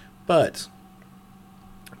things. But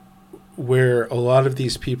where a lot of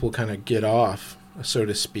these people kind of get off, so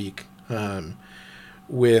to speak,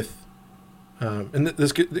 with and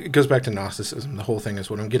this goes back to Gnosticism. The whole thing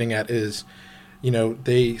is what I'm getting at is,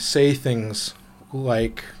 they say things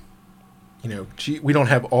like, we don't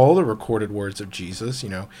have all the recorded words of Jesus.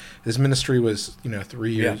 His ministry was,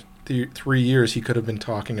 3 years. Yeah. 3 years he could have been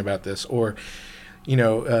talking about this, or,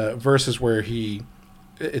 verses where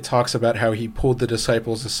it talks about how he pulled the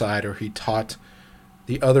disciples aside, or he taught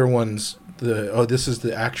the other ones this is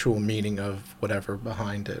the actual meaning of whatever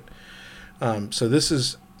behind it. So this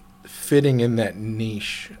is fitting in that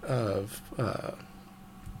niche of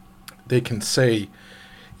they can say,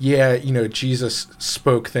 Jesus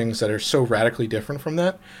spoke things that are so radically different from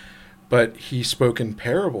that, but he spoke in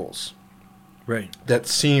parables, right? That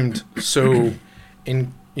seemed so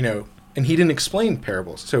and he didn't explain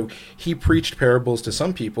parables. So he preached parables to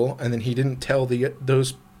some people, and then he didn't tell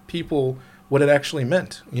those people what it actually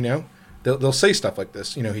meant. They'll say stuff like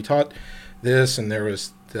this. He taught this, and there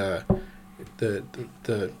was the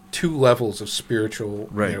two levels of spiritual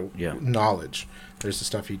knowledge. There's the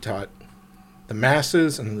stuff he taught the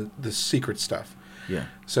masses and the secret stuff. Yeah.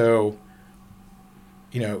 So,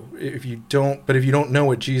 if you don't know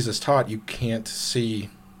what Jesus taught, you can't see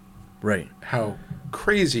how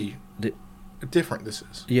crazy different this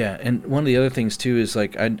is. Yeah, and one of the other things too is,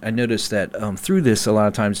 like, I noticed that through this, a lot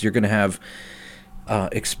of times you're going to have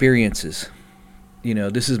experiences.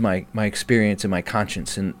 This is my experience and my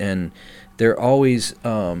conscience, and they're always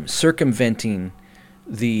circumventing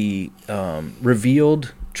the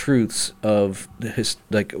revealed truths of the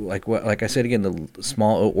like I said again, the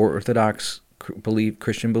small Orthodox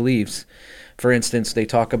Christian beliefs. For instance, they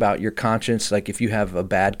talk about your conscience, like if you have a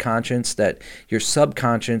bad conscience, that your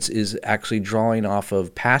subconscious is actually drawing off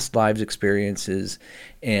of past lives experiences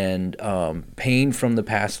and pain from the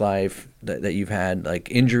past life that you've had,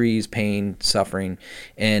 like injuries, pain, suffering,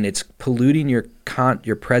 and it's polluting your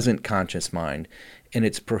present conscious mind, and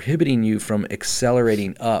it's prohibiting you from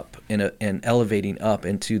accelerating up and elevating up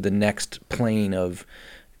into the next plane of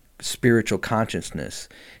spiritual consciousness.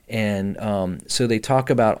 And so they talk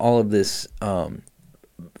about all of this,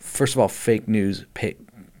 first of all, fake news,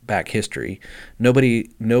 back history.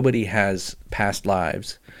 Nobody has past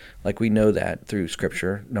lives. Like, we know that through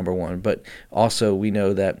Scripture, number one. But also we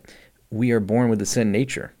know that we are born with a sin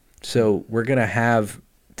nature. So we're going to have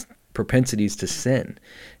propensities to sin.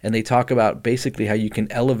 And they talk about basically how you can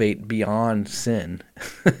elevate beyond sin.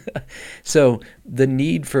 So the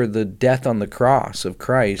need for the death on the cross of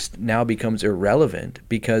Christ now becomes irrelevant,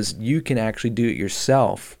 because you can actually do it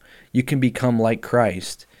yourself. You can become like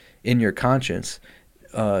Christ in your conscience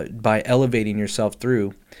by elevating yourself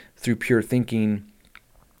through pure thinking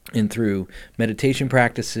and through meditation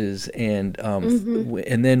practices. And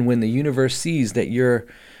and then when the universe sees that you're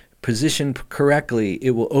positioned correctly,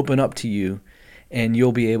 it will open up to you, and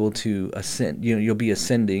you'll be able to ascend. You'll be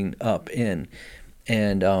ascending up in.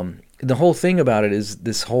 And the whole thing about it is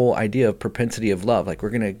this whole idea of propensity of love. Like, we're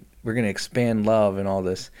gonna expand love and all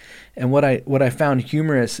this. And what I found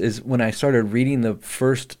humorous is when I started reading the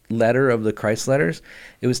first letter of the Christ letters,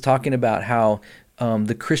 it was talking about how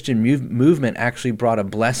the Christian movement actually brought a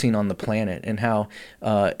blessing on the planet, and how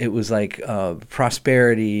it was like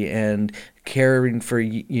prosperity and caring for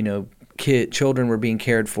children were being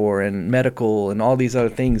cared for, and medical and all these other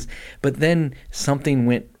things. But then something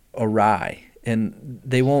went awry, and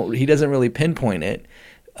he doesn't really pinpoint it.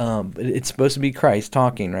 But it's supposed to be Christ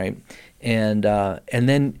talking, right? And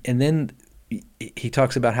then he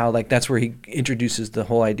talks about how, like, that's where he introduces the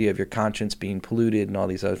whole idea of your conscience being polluted and all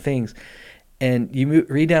these other things. And you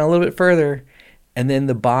read down a little bit further, and then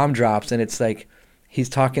the bomb drops, and it's like he's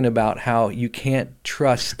talking about how you can't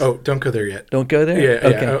trust. Oh, don't go there yet. Don't go there? Yeah,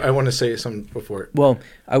 okay. Yeah. I want to say something before. Well,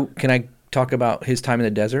 can I talk about his time in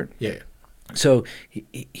the desert? Yeah. So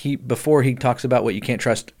he before he talks about what you can't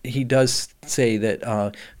trust, he does say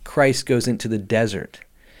that Christ goes into the desert.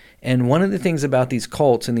 And one of the things about these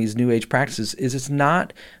cults and these New Age practices is it's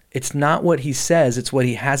not what he says, it's what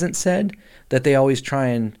he hasn't said that they always try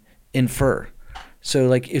and infer. So,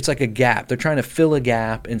 like, it's like a gap. They're trying to fill a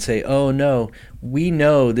gap and say, oh no, we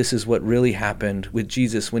know this is what really happened with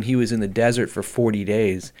Jesus when he was in the desert for 40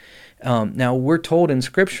 days. Now, we're told in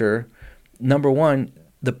Scripture, number one,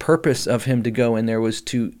 the purpose of him to go in there was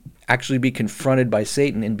to actually be confronted by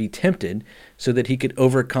Satan and be tempted so that he could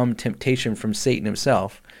overcome temptation from Satan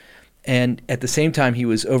himself. And at the same time, he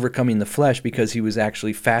was overcoming the flesh because he was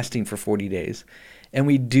actually fasting for 40 days. And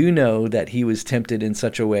we do know that he was tempted in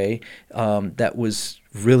such a way that was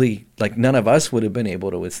really, like, none of us would have been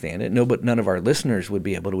able to withstand it. No, but none of our listeners would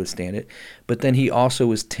be able to withstand it. But then he also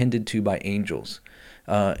was tended to by angels.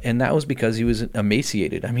 And that was because he was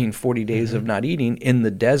emaciated. I mean, 40 days of not eating in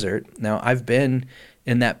the desert. Now, I've been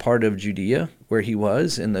in that part of Judea where he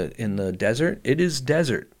was in the desert. It is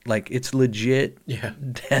desert. Like, it's legit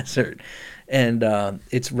desert. And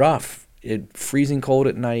it's rough. Freezing cold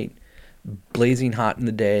at night, blazing hot in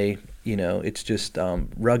the day. It's just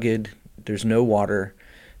rugged. There's no water.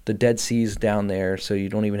 The Dead Sea's down there, so you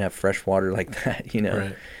don't even have fresh water like that,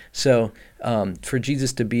 Right. So for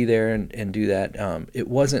Jesus to be there and do that, it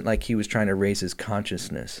wasn't like he was trying to raise his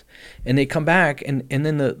consciousness. And they come back, and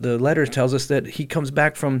then the letter tells us that he comes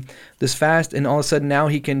back from this fast, and all of a sudden now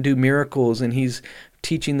he can do miracles, and he's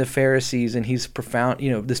teaching the Pharisees, and he's profound,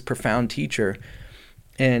 this profound teacher.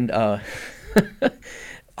 And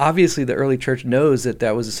obviously the early church knows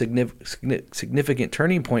that was a significant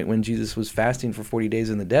turning point when Jesus was fasting for 40 days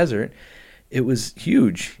in the desert. It was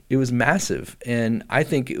huge. It was massive. And I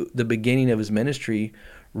think the beginning of his ministry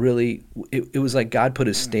really, it was like God put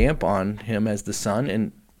his stamp on him as the Son.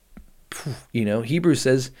 And, Hebrews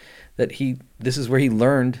says that this is where he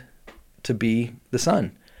learned to be the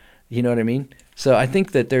Son. You know what I mean? So I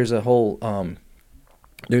think that there's a whole,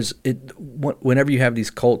 whenever you have these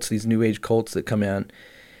cults, these New Age cults that come out,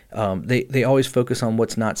 they always focus on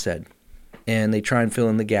what's not said, and they try and fill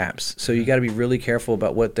in the gaps. So you got to be really careful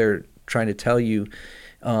about what they're trying to tell you.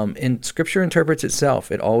 And Scripture interprets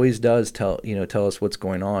itself. It always does tell us what's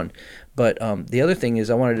going on. But the other thing is,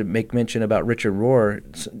 I wanted to make mention about Richard Rohr.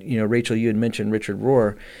 Rachel, you had mentioned Richard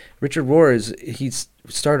Rohr. Richard Rohr he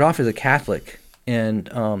started off as a Catholic,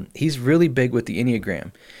 And he's really big with the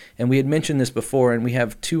Enneagram. And we had mentioned this before, and we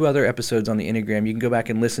have 2 other episodes on the Enneagram. You can go back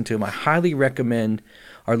and listen to them. I highly recommend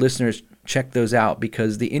our listeners check those out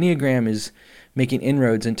because the Enneagram is making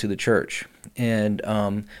inroads into the church. And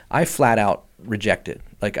I flat out reject it.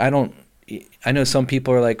 Like, I know some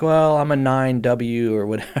people are like, well, I'm a 9W or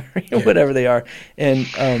whatever, whatever they are. And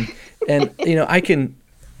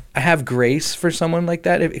I have grace for someone like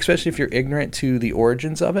that, especially if you're ignorant to the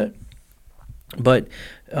origins of it. But,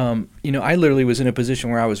 I literally was in a position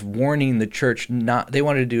where I was warning the church they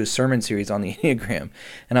wanted to do a sermon series on the Enneagram.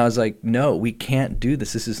 And I was like, no, we can't do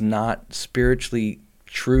this. This is not spiritually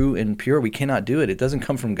true and pure. We cannot do it. It doesn't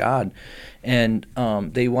come from God. And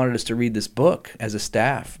they wanted us to read this book as a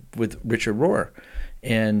staff with Richard Rohr.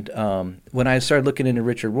 And when I started looking into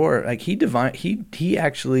Richard Rohr, like he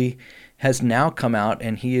actually has now come out,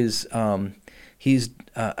 and he is he's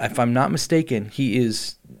if I'm not mistaken, he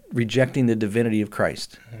is rejecting the divinity of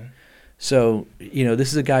Christ. Mm-hmm. So,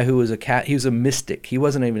 this is a guy who was he was a mystic. He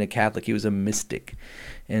wasn't even a Catholic. He was a mystic.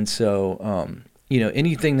 And so,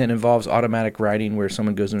 anything that involves automatic writing where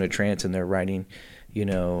someone goes into a trance and they're writing,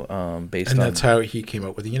 based on... And that's how he came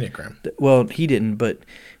up with the Enneagram. Well, he didn't, but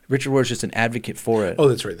Richard Rohr is just an advocate for it. Oh,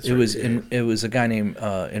 that's right. It was a guy named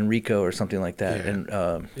Enrico or something like that, and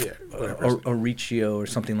Oricchio or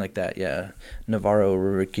something like that. Yeah, Navarro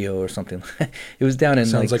Oricchio or something. It was down in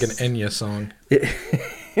sounds like an Enya song.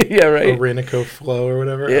 Yeah, right. Orinoco Flow or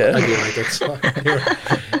whatever. Yeah. I do like that song.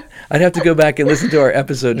 I'd have to go back and listen to our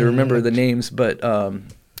episode to remember the names, but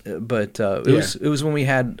it was when we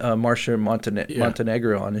had Marcia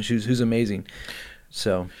Montenegro on, and who's amazing.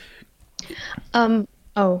 So.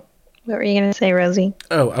 Oh, what were you going to say, Rosie?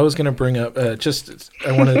 Oh, I was going to bring up I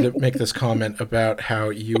wanted to make this comment about how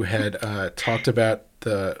you had talked about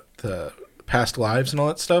the past lives and all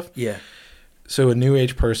that stuff. Yeah. So a New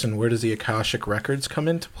Age person, where does the Akashic Records come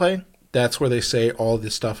into play? That's where they say all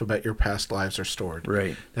this stuff about your past lives are stored.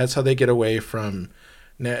 Right. That's how they get away from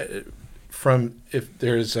if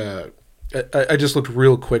there's I just looked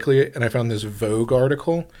real quickly and I found this Vogue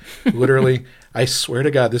article. Literally, I swear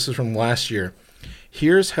to God, this is from last year.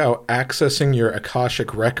 Here's how accessing your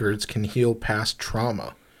Akashic Records can heal past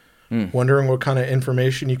trauma. Wondering what kind of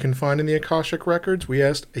information you can find in the Akashic Records? We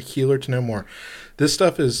asked a healer to know more. This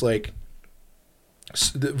stuff is like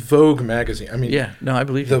the Vogue magazine. I mean, yeah, no, I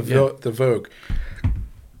believe the Vogue.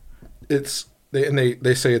 They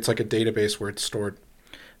say it's like a database where it's stored.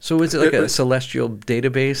 So is it like a celestial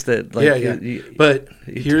database that like but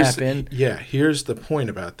here's tap in? Yeah, here's the point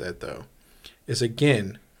about that though, is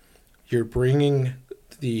again, you're bringing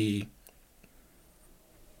the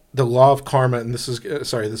law of karma, and this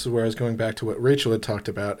is where I was going back to what Rachel had talked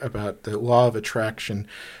about the law of attraction.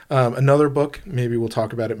 Another book, maybe we'll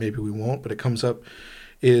talk about it, maybe we won't, but it comes up,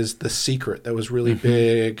 is The Secret. That was really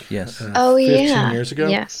big. Yes. 15 years ago.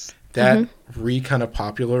 Yes. That kind of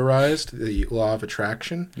popularized the law of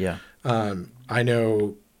attraction. Yeah. I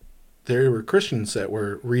know there were Christians that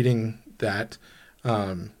were reading that.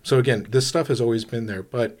 So again, this stuff has always been there,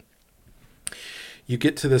 but you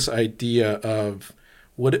get to this idea of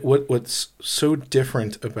what's so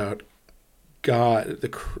different about God, the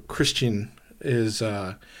Christian, is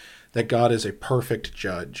that God is a perfect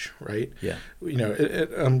judge, right? Yeah.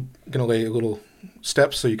 I'm going to lay little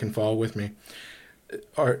steps so you can follow with me.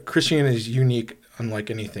 Our Christianity is unique, unlike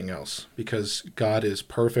anything else, because God is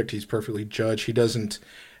perfect. He's perfectly judged. He doesn't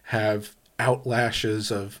have outlashes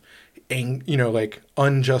of, like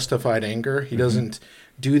unjustified anger. He doesn't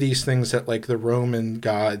do these things that like the Roman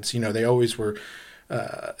gods. They always were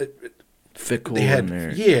fickle. They had,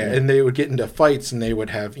 and they would get into fights, and they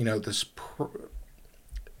would have this.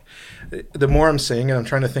 The more I'm saying it, I'm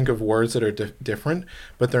trying to think of words that are different,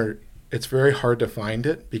 but it's very hard to find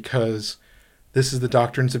it because. This is the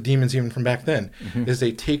doctrines of demons even from back then, is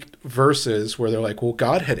they take verses where they're like, well,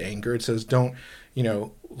 God had anger. It says, don't,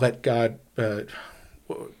 let God,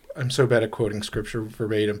 I'm so bad at quoting scripture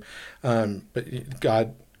verbatim, but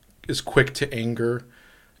God is quick to anger.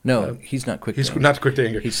 No, he's not quick to anger. He's not quick to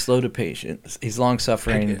anger. He's slow to patience. He's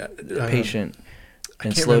long-suffering, patient,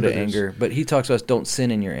 and slow to anger. But he talks about don't sin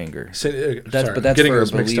in your anger. But that's for a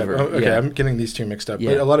believer. Okay, I'm getting these two mixed up.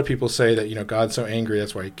 Yeah. But a lot of people say that God's so angry,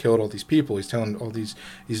 that's why he killed all these people. He's telling all these.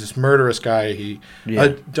 He's this murderous guy.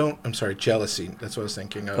 I'm sorry, jealousy. That's what I was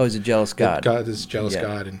thinking of. Oh, he's a jealous God. God is a jealous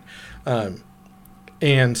God,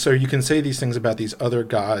 and so you can say these things about these other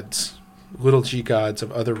gods, little g gods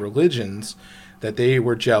of other religions, that they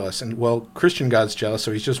were jealous. And well, Christian God's jealous,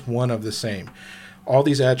 so he's just one of the same. All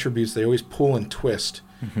these attributes, they always pull and twist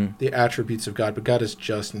the attributes of God, but God is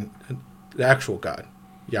just the actual God,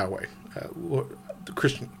 Yahweh. the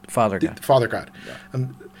Christian Father God. Father God. Yeah.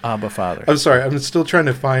 Abba Father. I'm sorry. I'm still trying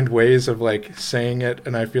to find ways of like saying it,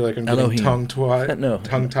 and I feel like I'm getting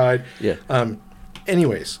tongue-tied. Yeah.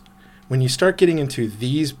 Anyways, when you start getting into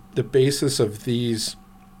the basis of these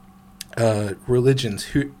religions,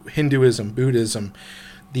 Hinduism, Buddhism,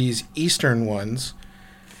 these Eastern ones,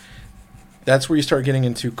 that's where you start getting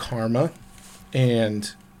into karma,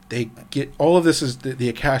 and they get all of this is the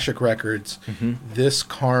Akashic records. Mm-hmm. This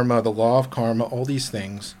karma, the law of karma, all these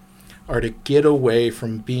things are to get away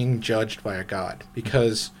from being judged by a god,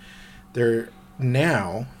 because they're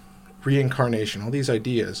now reincarnation, all these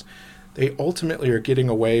ideas, they ultimately are getting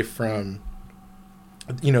away from,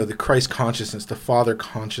 the Christ consciousness, the Father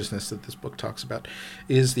consciousness that this book talks about,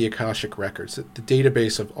 is the Akashic records, the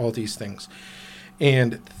database of all these things.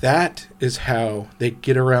 And that is how they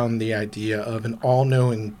get around the idea of an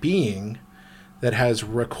all-knowing being that has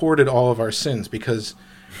recorded all of our sins, because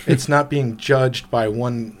it's not being judged by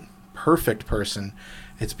one perfect person.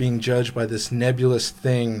 It's being judged by this nebulous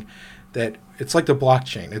thing that it's like the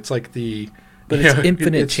blockchain. It's like But it's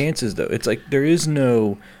infinite chances, though. It's like there is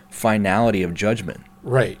no finality of judgment.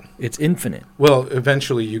 Right. It's infinite. Well,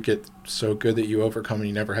 eventually you get so good that you overcome and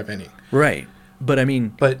you never have any. Right. But I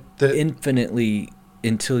mean, infinitely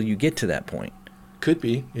until you get to that point. Could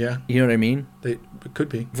be, yeah. You know what I mean? It could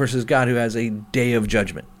be. Versus God, who has a day of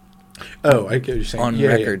judgment. Oh, I get what you're saying. On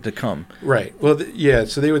record to come. Right. Well,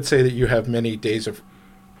 so they would say that you have many days of,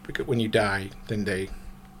 when you die, then they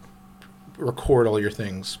record all your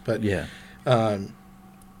things. But yeah.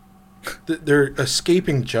 They're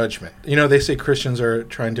escaping judgment. They say Christians are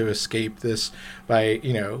trying to escape this by,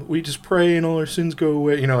 we just pray and all our sins go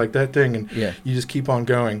away, like that thing, and you just keep on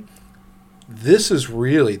going. This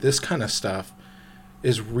kind of stuff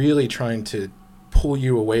is really trying to pull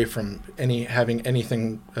you away from having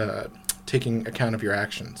anything taking account of your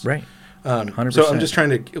actions. Right. 100%. So I'm just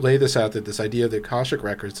trying to lay this out, that this idea of the Akashic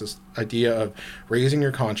records, this idea of raising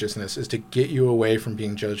your consciousness, is to get you away from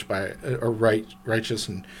being judged by a righteous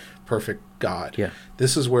and perfect God. Yeah.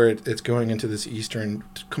 This is where it's going into this Eastern,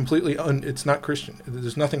 completely it's not Christian.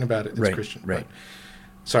 There's nothing about it that's Christian. Right.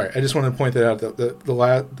 But, sorry, I just wanted to point that out.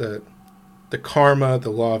 The karma,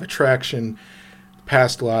 the law of attraction,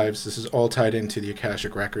 past lives, this is all tied into the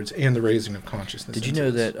Akashic records and the raising of consciousness. Did you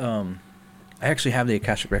know that I actually have the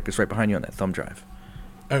Akashic records right behind you on that thumb drive?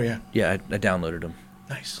 Oh, yeah. Yeah, I downloaded them.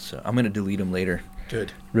 Nice. So I'm going to delete them later.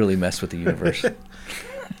 Good. Really mess with the universe.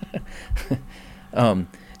 Are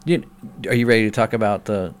you ready to talk about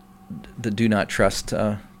the do not trust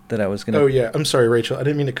that I was going to... Oh, yeah. I'm sorry, Rachel. I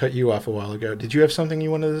didn't mean to cut you off a while ago. Did you have something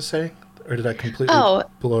you wanted to say? Or did I completely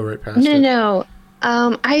blow right past it? No.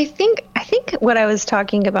 I think what I was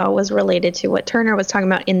talking about was related to what Turner was talking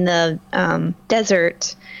about in the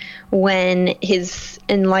desert, when his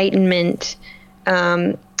enlightenment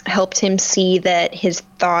helped him see that his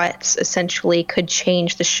thoughts essentially could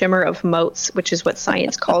change the shimmer of motes, which is what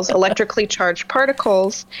science calls electrically charged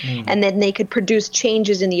particles, and then they could produce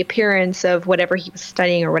changes in the appearance of whatever he was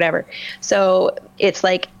studying or whatever. So it's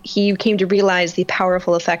like he came to realize the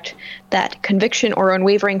powerful effect that conviction or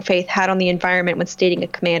unwavering faith had on the environment when stating a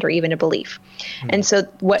command or even a belief. And so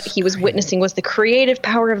what he was witnessing was the creative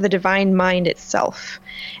power of the divine mind itself.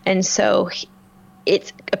 And so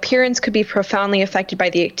its appearance could be profoundly affected by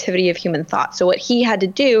the activity of human thought. So what he had to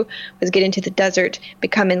do was get into the desert,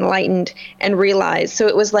 become enlightened, and realize. So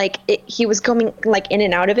it was like he was going like in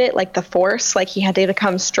and out of it, like the Force. Like he had to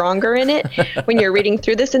become stronger in it when you're reading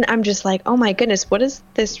through this. And I'm just like, oh my goodness, what does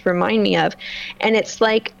this remind me of? And it's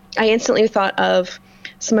like I instantly thought of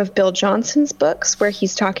some of Bill Johnson's books where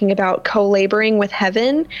he's talking about co-laboring with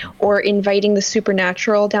heaven or inviting the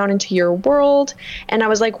supernatural down into your world. And I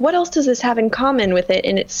was like, what else does this have in common with it?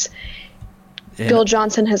 And Bill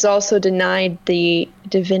Johnson has also denied the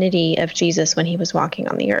divinity of Jesus when he was walking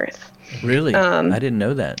on the earth. Really? I didn't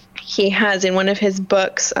know that. He has in one of his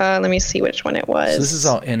books, let me see which one it was. So this is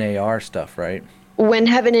all NAR stuff, right? When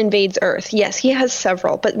Heaven Invades Earth. Yes, he has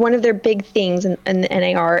several, but one of their big things in the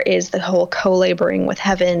NAR is the whole co-laboring with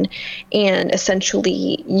heaven, and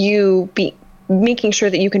essentially you be making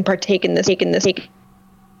sure that you can partake in this. You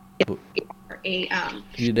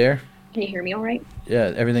there? Can you hear me all right?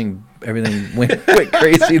 Yeah, everything went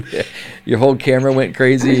crazy. Your whole camera went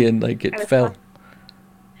crazy and like it fell.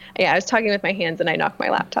 I was talking with my hands and I knocked my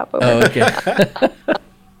laptop over. Oh, okay.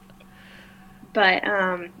 But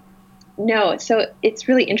no, so it's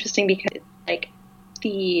really interesting because like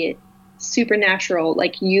the supernatural,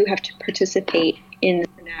 like you have to participate in the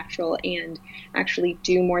supernatural and actually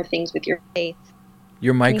do more things with your faith.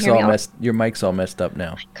 Your mic's all messed up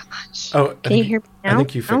now. Oh my gosh. Oh, can you hear me now? I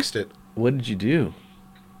think you fixed it. What did you do?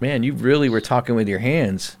 Man, you really were talking with your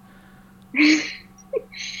hands.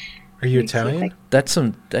 Are you Italian? That's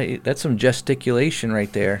some gesticulation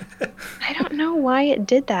right there. I don't know why it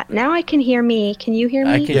did that. Now I can hear me. Can you hear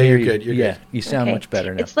me? I can hear you. Good. You're good. You sound much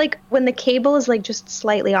better now. It's like when the cable is like just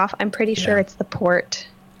slightly off. I'm pretty sure it's the port.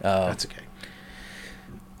 Oh, that's okay.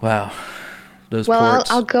 Wow, those ports.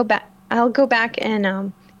 I'll go back. I'll go back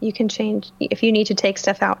and you can change if you need to take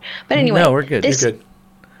stuff out. But anyway, no, we're good. You're good.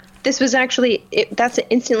 This was actually that's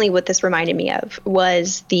instantly what this reminded me of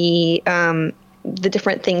was the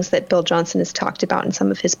different things that Bill Johnson has talked about in some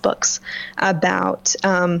of his books about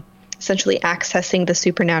essentially accessing the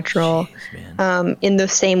supernatural in the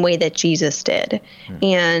same way that Jesus did,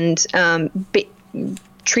 and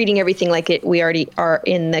treating everything like we already are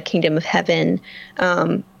in the kingdom of heaven.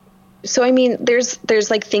 So I mean, there's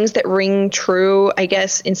like things that ring true, I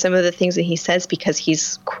guess, in some of the things that he says because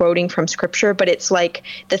he's quoting from scripture, but it's like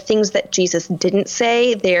the things that Jesus didn't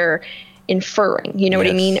say, they're inferring, you know what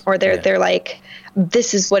I mean? Or they're like,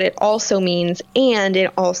 this is what it also means, and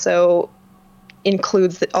it also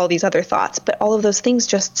includes all these other thoughts. But all of those things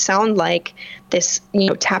just sound like this,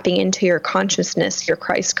 tapping into your consciousness, your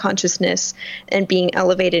Christ consciousness, and being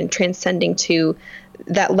elevated and transcending to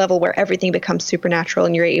that level where everything becomes supernatural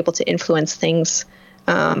and you're able to influence things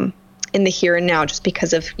in the here and now just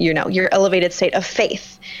because of, your elevated state of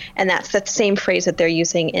faith. And that's that same phrase that they're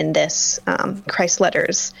using in this Christ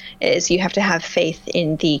letters is you have to have faith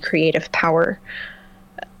in the creative power.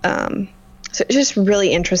 So it's just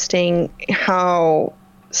really interesting how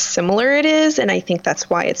similar it is. And I think that's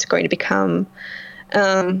why it's going to become,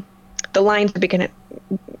 the lines are beginning.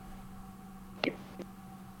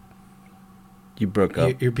 You broke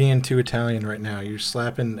up. You're being too Italian right now. You're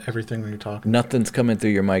slapping everything when you're talking. Nothing's coming through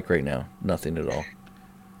your mic right now. Nothing at all.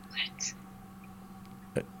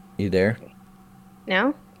 What? You there?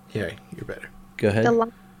 Now? Yeah, you're better. Go ahead.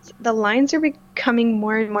 The lines are becoming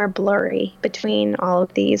more and more blurry between all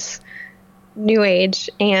of these New Age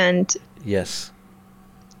and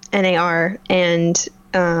NAR, and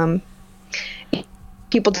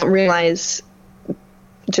people don't realize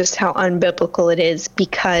just how unbiblical it is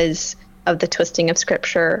because of the twisting of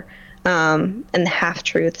scripture and the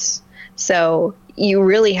half-truths. So you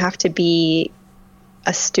really have to be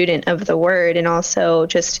a student of the word and also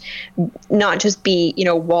just not just be,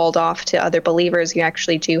 walled off to other believers. You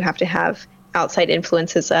actually do have to have outside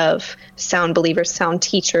influences of sound believers, sound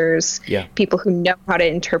teachers, people who know how to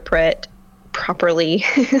interpret properly,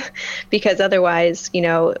 because otherwise,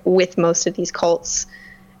 with most of these cults,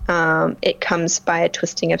 it comes by a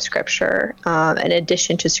twisting of scripture, an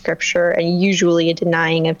addition to scripture, and usually a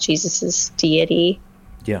denying of Jesus's deity.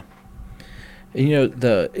 Yeah.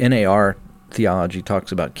 The NAR theology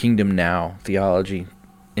talks about kingdom now theology,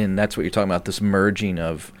 and that's what you're talking about, this merging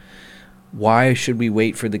of why should we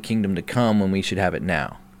wait for the kingdom to come when we should have it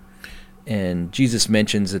now? And Jesus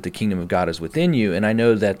mentions that the kingdom of God is within you, and I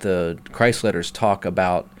know that the Christ letters talk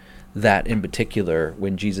about that in particular.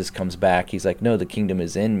 When Jesus comes back, he's like, no, the kingdom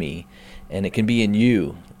is in me, and it can be in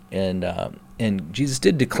you. And Jesus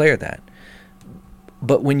did declare that.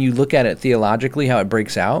 But when you look at it theologically, how it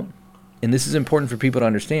breaks out, and this is important for people to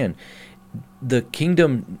understand, the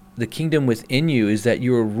kingdom within you is that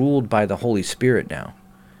you are ruled by the Holy Spirit now.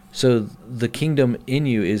 So the kingdom in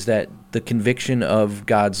you is that the conviction of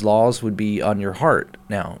God's laws would be on your heart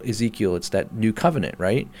now. Ezekiel, it's that new covenant,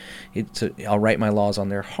 right? I'll write my laws on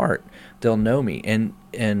their heart. They'll know me, and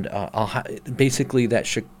basically that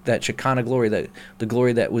Shekinah glory, that the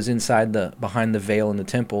glory that was behind the veil in the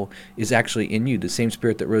temple, is actually in you. The same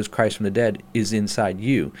Spirit that rose Christ from the dead is inside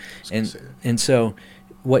you, and so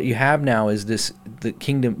what you have now is the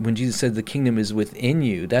kingdom. When Jesus said the kingdom is within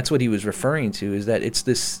you, that's what he was referring to, is that it's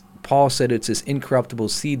this, Paul said it's this incorruptible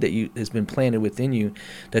seed that has been planted within you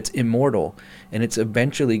that's immortal, and it's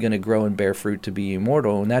eventually going to grow and bear fruit to be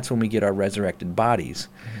immortal, and that's when we get our resurrected bodies.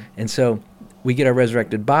 Mm-hmm. And so we get our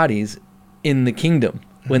resurrected bodies in the kingdom,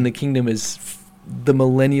 when the kingdom is the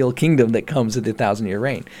millennial kingdom that comes at the 1,000-year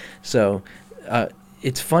reign. So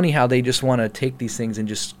it's funny how they just want to take these things and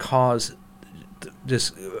just put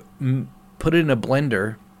it in a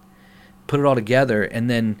blender, put it all together, and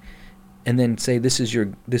then say this is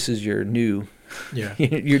your new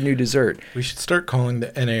your new dessert. We should start calling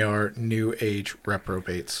the NAR New Age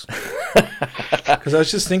reprobates. Because I was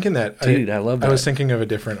just thinking that. Dude, I love that. I was thinking of a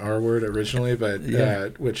different R word originally, but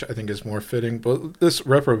which I think is more fitting. But this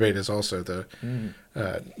reprobate is also the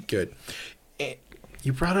good.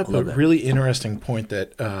 You brought up a really interesting point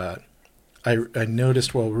that I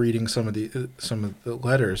noticed while reading some of the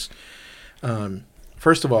letters.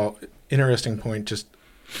 First of all, interesting point. Just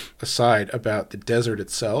aside about the desert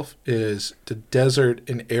itself is the desert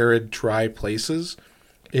in arid, dry places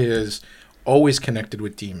is always connected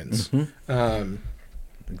with demons.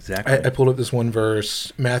 Exactly. I pulled up this one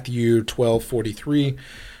verse, Matthew 12:43.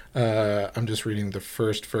 I'm just reading the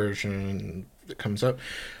first version that comes up.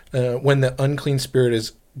 When the unclean spirit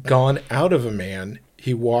is gone out of a man,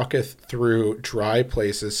 he walketh through dry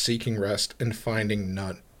places, seeking rest and finding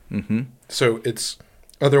none. So it's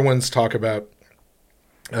other ones talk about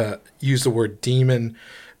use the word demon,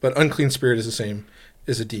 but unclean spirit is the same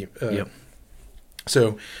as a demon.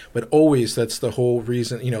 So, but always that's the whole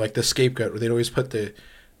reason. Like the scapegoat, where they'd always put the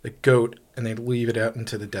goat and they'd leave it out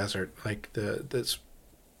into the desert. Like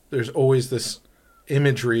there's always this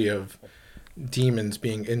imagery of demons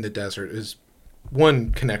being in the desert is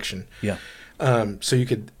one connection. So you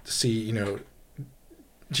could see,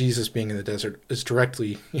 Jesus being in the desert is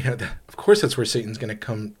directly, of course that's where Satan's going to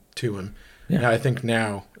come to him. Now, I think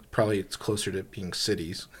now probably it's closer to being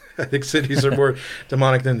cities. I think cities are more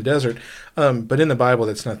demonic than the desert. But in the Bible,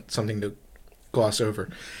 that's not something to gloss over.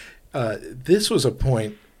 This was a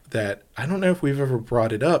point that I don't know if we've ever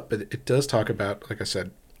brought it up, but it does talk about, like I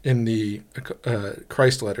said, in the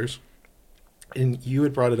Christ letters. And you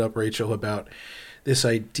had brought it up, Rachel, about this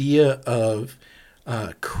idea of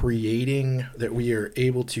creating, that we are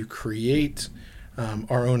able to create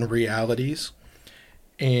our own realities.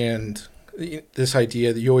 And this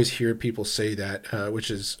idea that you always hear people say that, which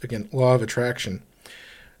is, again, law of attraction.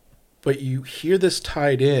 But you hear this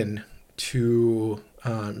tied in to,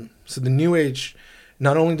 so the New Age,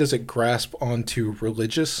 not only does it grasp onto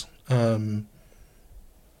religious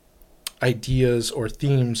ideas or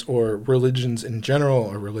themes or religions in general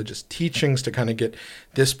or religious teachings to kind of get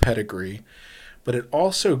this pedigree, but it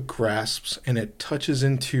also grasps and it touches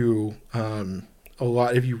into a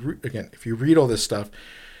lot. If you read all this stuff,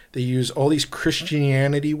 they use all these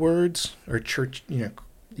Christianity words or church,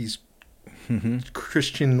 these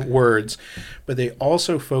Christian words, but they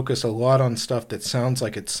also focus a lot on stuff that sounds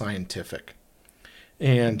like it's scientific.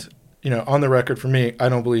 And, on the record for me, I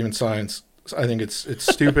don't believe in science. I think it's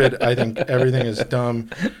stupid. I think everything is dumb.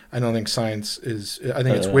 I don't think science is, I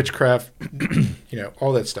think it's witchcraft,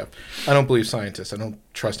 all that stuff. I don't believe scientists. I don't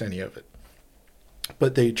trust any of it.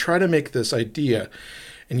 But they try to make this idea,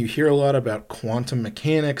 and you hear a lot about quantum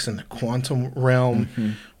mechanics and the quantum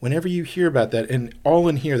realm. Whenever you hear about that, and all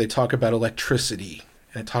in here they talk about electricity,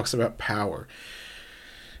 and it talks about power.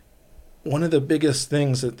 One of the biggest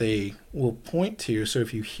things that they will point to, so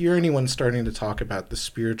if you hear anyone starting to talk about the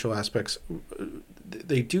spiritual aspects,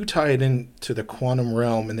 they do tie it into the quantum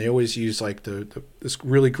realm, and they always use like this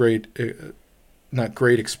really great, not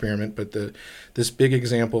great experiment, but this big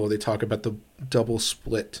example. They talk about the double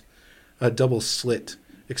slit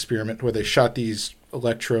experiment, where they shot these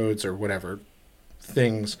electrodes or whatever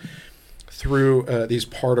things through these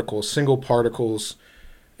particles, single particles,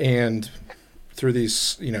 and through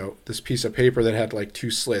these, this piece of paper that had like two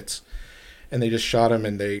slits, and they just shot them.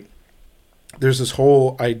 And there's this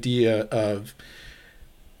whole idea of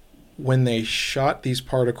when they shot these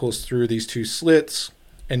particles through these two slits,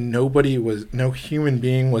 and no human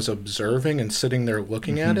being was observing and sitting there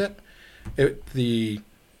looking at it. They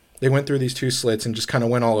went through these two slits and just kind of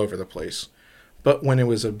went all over the place. But when it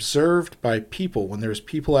was observed by people, when there was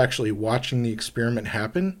people actually watching the experiment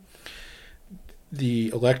happen, the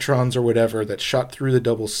electrons or whatever that shot through the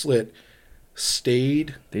double slit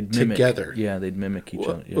stayed together. Yeah, they'd mimic each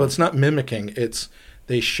other. Yeah. Well, it's not mimicking.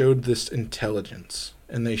 They showed this intelligence,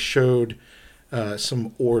 and they showed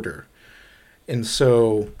some order. And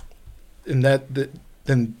so,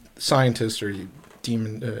 then scientists or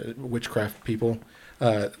demon witchcraft people,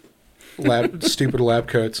 stupid lab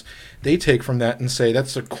coats, they take from that and say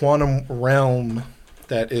that's a quantum realm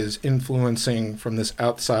that is influencing from this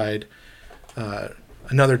outside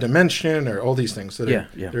another dimension, or all these things.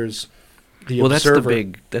 There's the observer.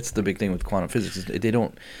 That's the big thing with quantum physics. Is they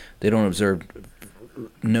don't observe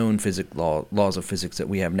known laws of physics that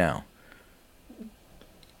we have now.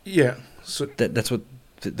 Yeah. So that's what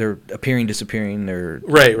they're appearing, disappearing. They're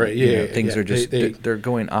right. Yeah. Things are just they're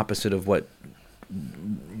going opposite of what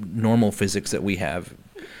normal physics that we have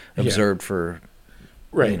observed for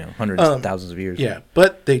hundreds of thousands of years. Yeah,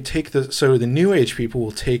 but they take the New Age people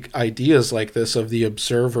will take ideas like this of the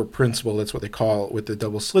observer principle. That's what they call it with the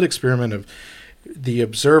double slit experiment, of the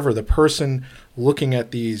observer, the person looking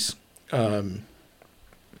at these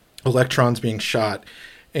electrons being shot,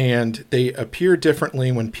 and they appear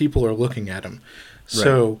differently when people are looking at them.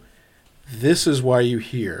 So this is why you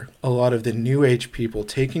hear a lot of the New Age people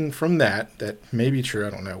taking from that may be true, I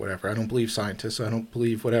don't know, whatever. I don't believe scientists. I don't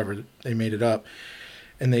believe whatever. They made it up.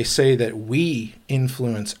 And they say that we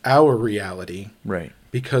influence our reality. Right.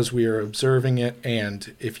 Because we are observing it,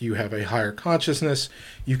 and if you have a higher consciousness,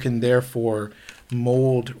 you can therefore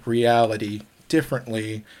mold reality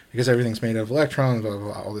differently because everything's made of electrons, blah,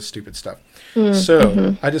 blah, blah, all this stupid stuff.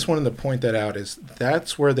 So I just wanted to point that out, is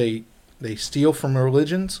that's where they steal from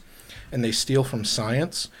religions and they steal from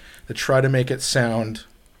science to try to make it sound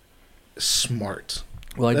smart.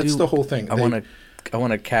 Well, that's the whole thing. I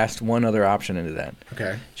want to cast one other option into that.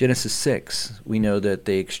 Okay. Genesis 6, we know that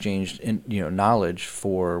they exchanged knowledge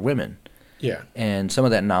for women. Yeah. And some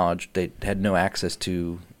of that knowledge they had no access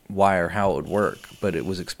to why or how it would work, but it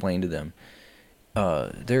was explained to them.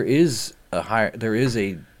 There is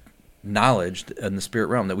a knowledge in the spirit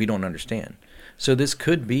realm that we don't understand. So this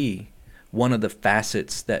could be one of the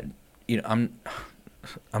facets that I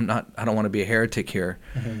don't want to be a heretic here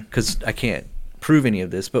because I can't prove any of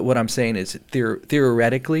this, but what I'm saying is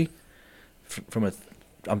theoretically,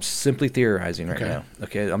 I'm simply theorizing right now.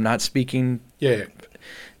 Okay, I'm not speaking. Yeah.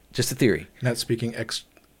 Just a theory. Not speaking ex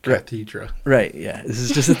cathedra. Right. Yeah. This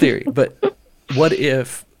is just a theory. But what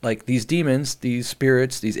if, like, these demons, these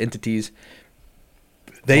spirits, these entities,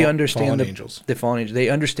 they understand the fallen angels. They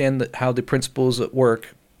understand how the principles that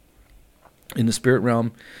work in the spirit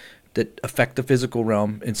realm that affect the physical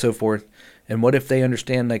realm and so forth. And what if they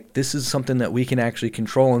understand, like, this is something that we can actually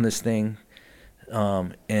control in this thing,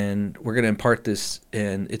 and we're going to impart this,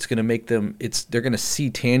 and it's going to make them, they're going to see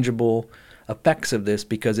tangible effects of this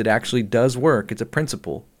because it actually does work. It's a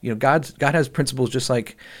principle. God has principles just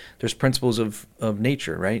like there's principles of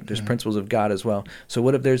nature, right? There's principles of God as well. So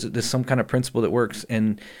what if there's some kind of principle that works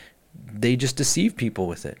and they just deceive people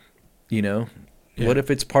with it? Yeah. What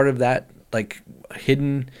if it's part of that, like,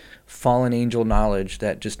 hidden fallen angel knowledge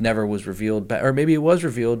that just never was revealed, or maybe it was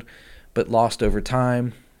revealed but lost over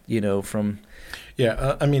time, from...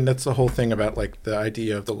 Yeah, I mean, that's the whole thing about, like, the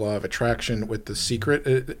idea of the law of attraction with The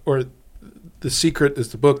Secret, or The Secret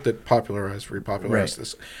is the book that repopularized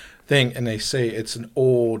this thing, and they say it's an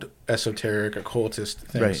old esoteric occultist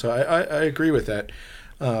thing. Right. So I agree with that.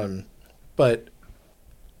 But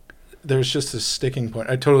there's just a sticking point.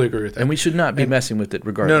 I totally agree with that. And we should not be messing with it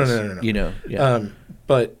regardless. No. Yeah.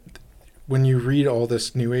 But when you read all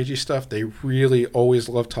this New Agey stuff, they really always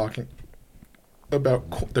love talking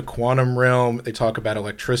about the quantum realm. They talk about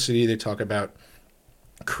electricity. They talk about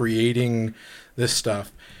creating this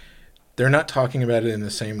stuff. They're not talking about it in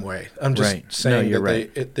the same way. I'm just saying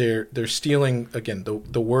they're stealing, again,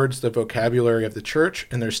 the words, the vocabulary of the church,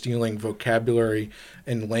 and they're stealing vocabulary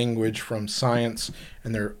and language from science,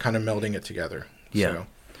 and they're kind of melding it together. Yeah. So.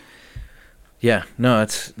 Yeah. No,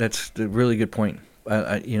 that's a really good point.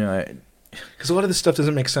 Because a lot of this stuff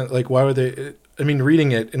doesn't make sense. Like, why would they? I mean,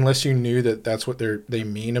 reading it, unless you knew that that's what they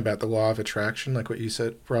mean about the law of attraction, like what you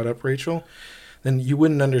brought up, Rachel, then you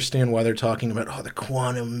wouldn't understand why they're talking about the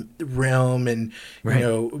quantum realm and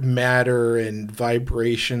matter and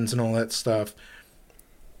vibrations and all that stuff.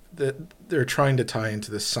 That they're trying to tie into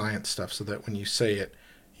the science stuff so that when you say it,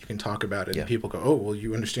 you can talk about it and people go, "Oh, well,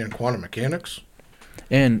 you understand quantum mechanics."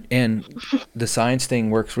 And the science thing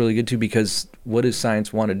works really good too, because what does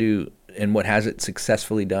science want to do, and what has it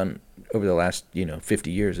successfully done over the last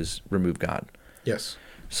 50 years is remove God. Yes.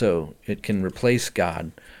 So it can replace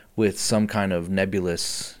God with some kind of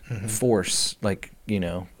nebulous force, like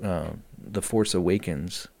the Force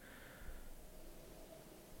Awakens.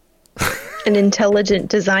 An intelligent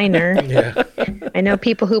designer. Yeah. I know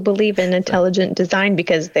people who believe in intelligent design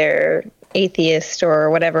because they're atheist or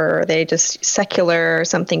whatever, or they just secular or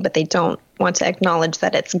something, but they don't want to acknowledge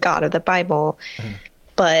that it's God or the Bible.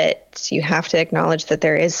 But you have to acknowledge that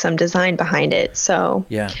there is some design behind it. So,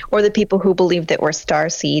 or the people who believe that we're star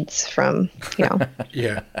seeds from,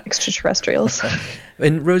 extraterrestrials.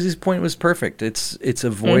 And Rosie's point was perfect. It's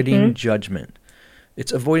avoiding judgment.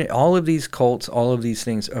 It's avoiding all of these cults, all of these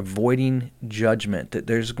things, avoiding judgment. That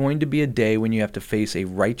there's going to be a day when you have to face a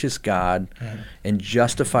righteous God and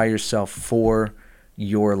justify yourself for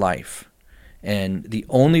your life. And the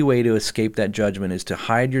only way to escape that judgment is to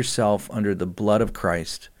hide yourself under the blood of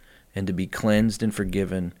Christ and to be cleansed and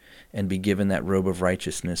forgiven and be given that robe of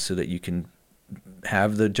righteousness so that you can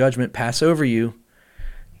have the judgment pass over you.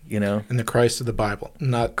 And the Christ of the Bible,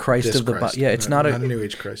 not Christ of the Bible. Yeah, it's not a New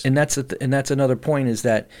Age Christ. And that's another point, is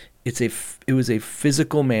that it was a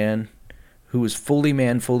physical man who was fully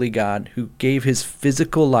man, fully God, who gave his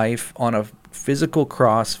physical life on a physical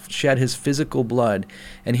cross, shed his physical blood,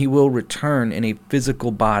 and he will return in a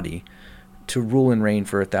physical body to rule and reign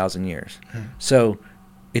for 1,000 years. So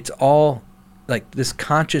it's all like this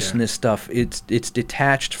consciousness stuff. It's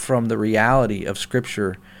detached from the reality of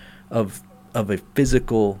Scripture of a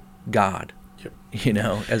physical God.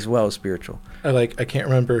 as well as spiritual. I can't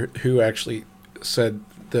remember who actually said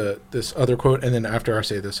this other quote, and then after I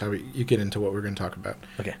say this, how you get into what we're going to talk about.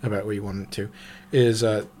 Okay. About what you wanted to, is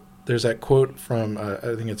there's that quote from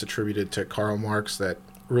I think it's attributed to Karl Marx that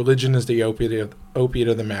religion is the opiate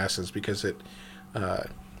of the masses because it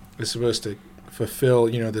is supposed to fulfill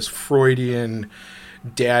this Freudian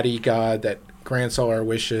daddy God that grants all our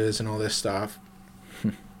wishes and all this stuff.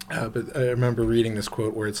 But I remember reading this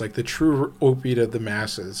quote where it's like the true opiate of the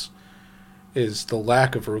masses is the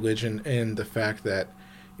lack of religion and the fact that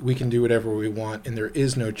we can do whatever we want and there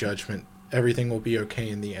is no judgment. Everything will be okay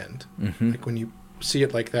in the end. Mm-hmm. Like when you see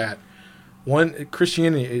it like that,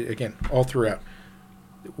 Christianity, again, all throughout,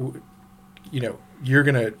 you're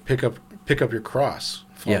going to pick up your cross,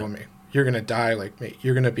 follow me. You're going to die like me.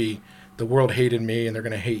 You're going to be, the world hated me and they're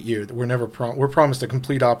going to hate you. We're promised a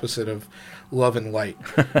complete opposite of love and light.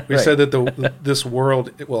 We said that this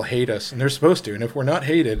world will hate us, and they're supposed to. And if we're not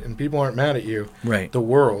hated and people aren't mad at you, the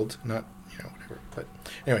world, not whatever. But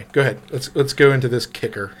anyway, go ahead. Let's go into this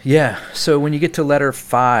kicker. Yeah. So when you get to letter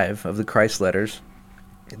 5 of the Christ letters,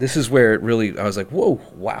 this is where it really, I was like, whoa,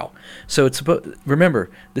 wow. So remember,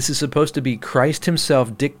 this is supposed to be Christ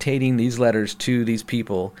himself dictating these letters to these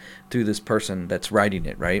people through this person that's writing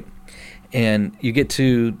it, right? And you get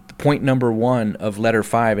to point number 1 of letter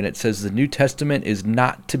 5, and it says the New Testament is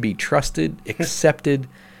not to be trusted, accepted,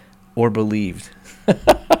 or believed.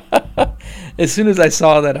 As soon as I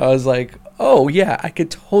saw that, I was like, oh, yeah, I could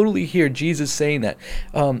totally hear Jesus saying that.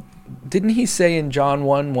 Didn't he say in John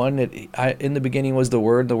 1:1 that in the beginning was the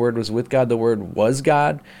Word was with God, the Word was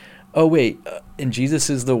God? Oh, wait, and Jesus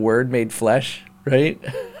is the Word made flesh, right?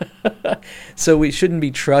 So we shouldn't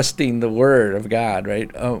be trusting the Word of God, right?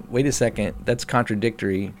 Oh, wait a second, that's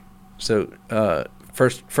contradictory. So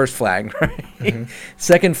first flag, right? Mm-hmm.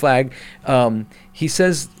 Second flag, he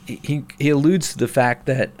says, he alludes to the fact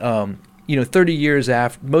that 30 years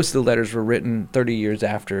after, most of the letters were written 30 years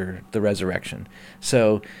after the resurrection.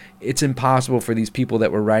 So it's impossible for these people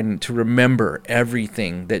that were writing to remember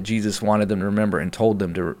everything that Jesus wanted them to remember and told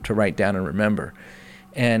them to write down and remember.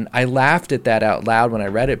 And I laughed at that out loud when I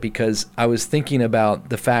read it because I was thinking about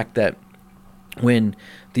the fact that when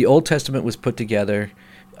the Old Testament was put together,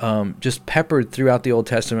 just peppered throughout the Old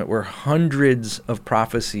Testament were hundreds of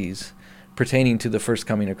prophecies pertaining to the first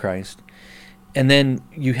coming of Christ. And then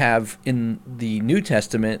you have in the New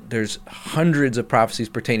Testament, there's hundreds of prophecies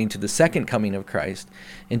pertaining to the second coming of Christ.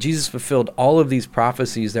 And Jesus fulfilled all of these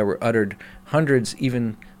prophecies that were uttered hundreds,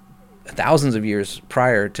 even thousands of years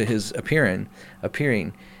prior to his appearing.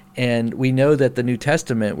 And we know that the New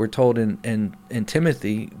Testament, we're told in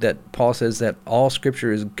Timothy that Paul says that all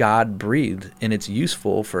Scripture is God-breathed and it's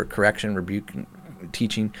useful for correction, rebuke,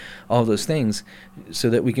 teaching, all of those things, so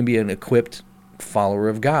that we can be an equipped follower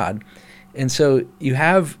of God. And so you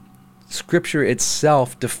have Scripture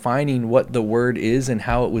itself defining what the Word is and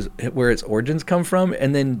how it was, where its origins come from,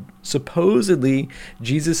 and then supposedly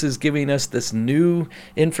Jesus is giving us this new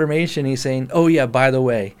information. He's saying, "Oh yeah, by the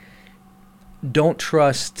way, don't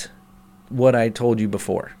trust what I told you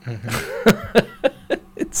before." Mm-hmm.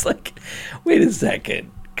 It's like, wait a second.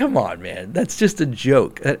 Come on, man. That's just a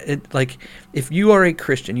joke. Like, if you are a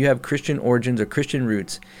Christian, you have Christian origins or Christian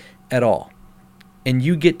roots at all, and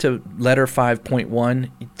you get to letter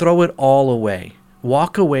 5.1, throw it all away.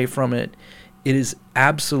 Walk away from it. It is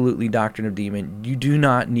absolutely doctrine of demon. You do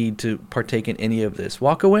not need to partake in any of this.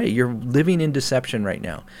 Walk away. You're living in deception right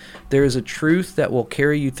now. There is a truth that will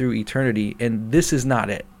carry you through eternity, and this is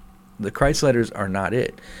not it. The Christ letters are not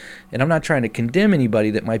it. And I'm not trying to condemn anybody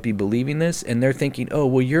that might be believing this, and they're thinking, oh,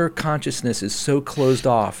 well, your consciousness is so closed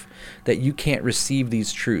off that you can't receive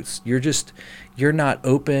these truths. You're not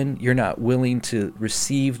open. You're not willing to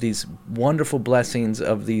receive these wonderful blessings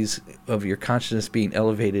of your consciousness being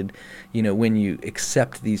elevated, when you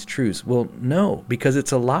accept these truths. Well, no, because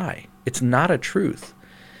it's a lie. It's not a truth.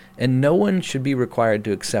 And no one should be required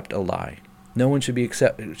to accept a lie. No one should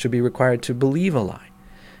be required to believe a lie.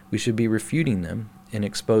 We should be refuting them and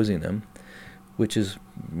exposing them, which is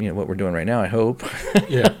what we're doing right now, I hope.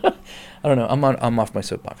 Yeah. I don't know. I'm off my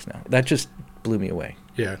soapbox now. That just blew me away.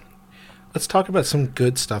 Yeah. Let's talk about some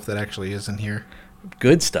good stuff that actually is in here.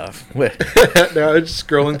 Good stuff? What? No, I was just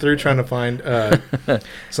scrolling through trying to find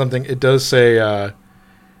something. It does say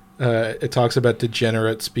it talks about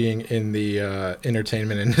degenerates being in the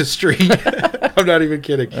entertainment industry. I'm not even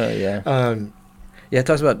kidding. Oh, yeah. Yeah, it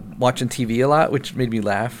talks about watching TV a lot, which made me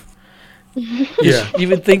laugh. Yeah, you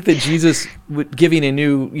would think that Jesus, giving a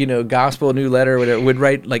new, gospel, a new letter, whatever, would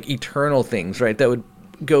write like eternal things, right? That would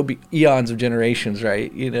go eons of generations, right?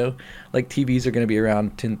 Like TVs are going to be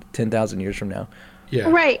around 10,000 years from now. Yeah.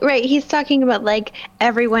 Right. He's talking about like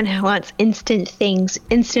everyone wants instant things,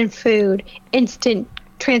 instant food, instant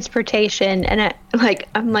transportation, and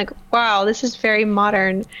I'm like, wow, this is very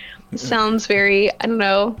modern. It sounds very, I don't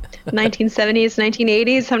know, 1970s,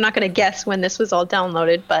 1980s. I'm not going to guess when this was all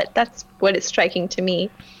downloaded, but that's what it's striking to me.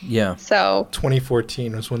 Yeah. So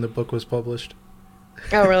 2014 was when the book was published.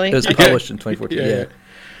 Oh, really? It was published in 2014. Yeah.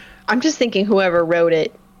 I'm just thinking whoever wrote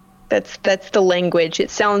it, that's the language. It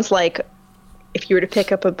sounds like if you were to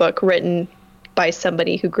pick up a book written by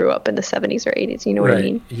somebody who grew up in the 70s or 80s, you know what I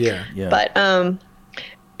mean? Yeah. But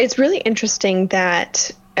it's really interesting that,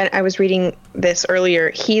 and I was reading this earlier,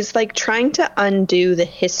 he's like trying to undo the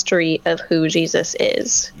history of who Jesus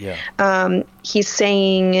is. Yeah. He's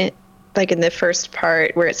saying, like in the first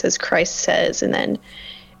part where it says Christ says, and then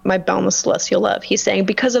my boundless celestial love. He's saying,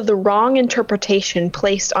 because of the wrong interpretation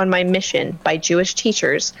placed on my mission by Jewish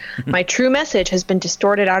teachers, my true message has been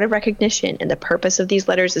distorted out of recognition, and the purpose of these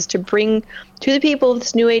letters is to bring to the people of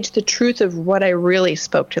this new age the truth of what I really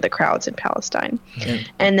spoke to the crowds in Palestine.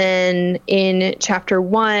 And then in chapter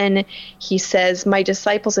 1, he says, my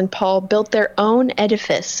disciples and Paul built their own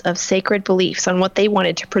edifice of sacred beliefs on what they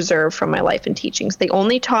wanted to preserve from my life and teachings. They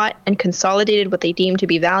only taught and consolidated what they deemed to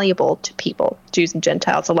be valuable to people, Jews and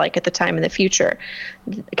Gentiles alike, at the time and the future.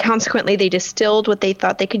 Consequently, they distilled what they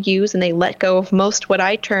thought they could use, and they let go of most what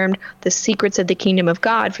I termed the secrets of the kingdom of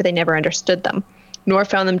God, for they never understood them, nor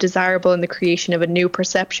found them desirable in the creation of a new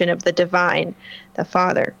perception of the divine, the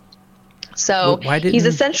Father. So he's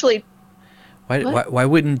essentially... Why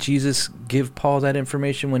wouldn't Jesus give Paul that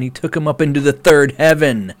information when he took him up into the third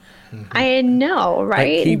heaven? I know,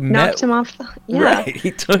 right? Like he knocked him off.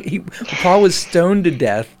 Right. Paul was stoned to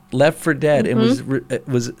death, left for dead, and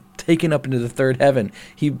was taken up into the third heaven.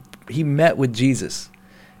 He met with Jesus,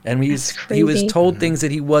 and he was told things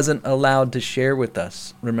that he wasn't allowed to share with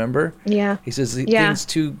us. Remember? Yeah. He says things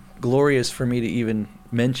too glorious for me to even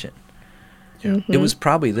mention. Yeah. It was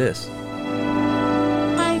probably this.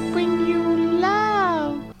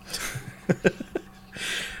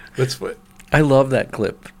 That's what I love that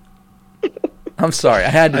clip. I'm sorry, I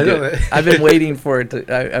had to do it. I've been waiting for it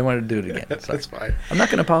to. I wanted to do it again. That's fine. I'm not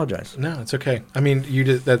going to apologize. No, it's okay. I mean, you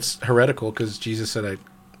did. That's heretical because Jesus said, "I'd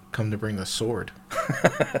come to bring the sword."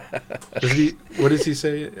 What does he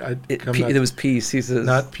say? It was peace. He says,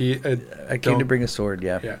 "Not peace." I came to bring a sword.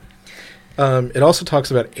 Yeah. Yeah. It also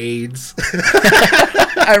talks about AIDS.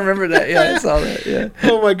 I remember that. Yeah, I saw that. Yeah.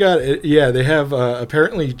 Oh my God. They have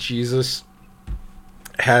apparently Jesus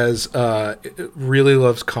has really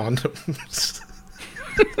loves condoms.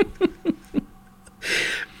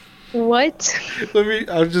 What?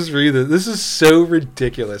 I'll just read this. This is so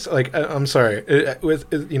ridiculous. Like, I'm sorry.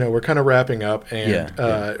 We're kind of wrapping up, and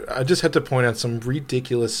I just had to point out some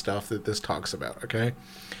ridiculous stuff that this talks about. Okay,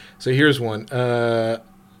 so here's one. So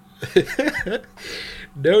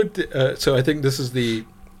I think this is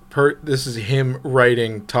this is him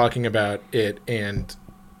writing, talking about it, and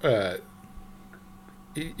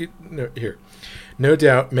here. No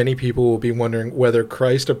doubt many people will be wondering whether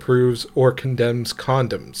Christ approves or condemns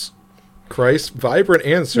condoms. Christ's vibrant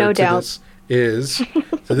answer to this is,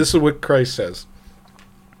 so this is what Christ says.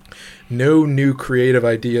 No new creative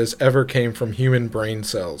ideas ever came from human brain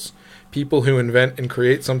cells. People who invent and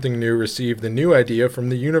create something new receive the new idea from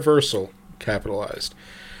the universal, capitalized.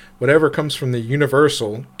 Whatever comes from the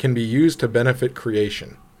universal can be used to benefit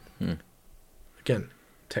creation. Again,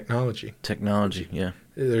 technology. Technology, yeah.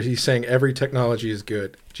 He's saying every technology is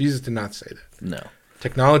good. Jesus did not say that. No.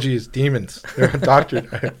 Technology is demons. They're doctrine,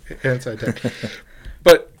 anti-tech.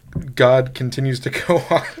 But God continues to go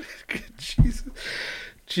on.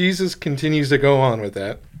 Jesus continues to go on with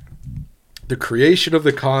that. The creation of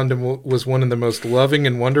the condom was one of the most loving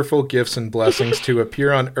and wonderful gifts and blessings to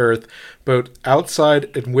appear on earth, both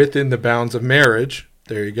outside and within the bounds of marriage.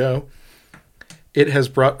 There you go. It has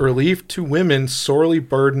brought relief to women sorely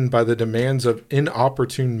burdened by the demands of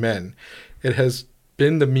inopportune men. It has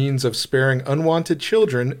been the means of sparing unwanted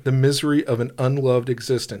children the misery of an unloved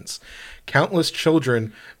existence. Countless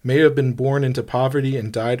children may have been born into poverty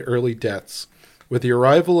and died early deaths. With the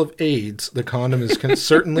arrival of AIDS, the condom is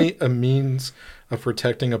certainly a means of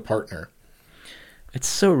protecting a partner. It's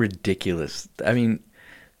so ridiculous. I mean,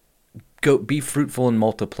 go be fruitful and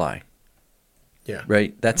multiply. Yeah.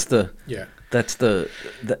 Right? That's the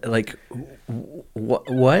like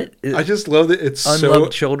what? I just love that it's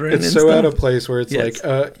unloved children. It's so out of place where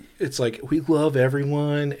it's like we love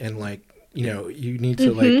everyone, and like, you need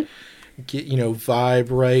to like get, vibe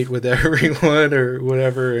right with everyone or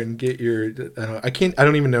whatever, and get your I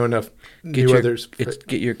don't even know enough others.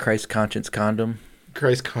 Get your Christ conscience condom.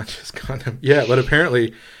 Christ conscious condom. Yeah, but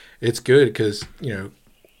apparently it's good because you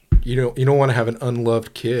don't want to have an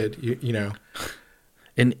unloved kid. You know.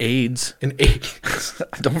 And AIDS.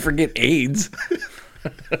 Don't forget AIDS.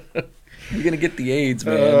 You're gonna get the AIDS,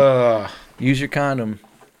 man. Use your condom.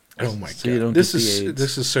 Oh my god! This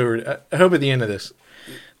is so. I hope at the end of this,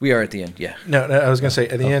 we are at the end. Yeah. No, I was gonna say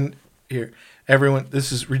at the end here. Everyone,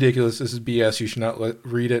 this is ridiculous. This is BS. You should not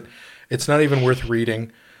read it. It's not even worth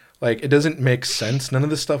reading. Like, it doesn't make sense. None of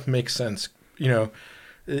this stuff makes sense. You know,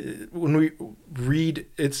 when we read,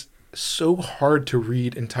 it's so hard to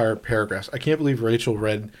read entire paragraphs. I can't believe Rachel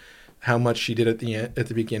read how much she did at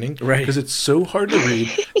the beginning, right? Because it's so hard to read.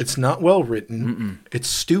 It's not well written. It's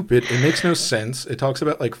stupid. It makes no sense. It talks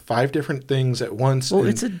about like 5 different things at once. Well,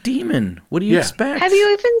 it's a demon. What do you expect? Have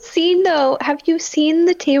you even seen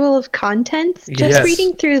the table of contents? Just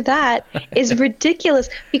reading through that is ridiculous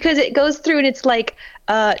because it goes through and it's like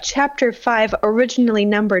chapter 5 originally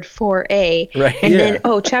numbered 4A, right? And then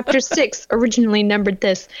chapter 6 originally numbered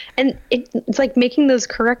this, and it's like making those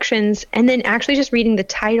corrections and then actually just reading the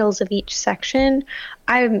titles of each section.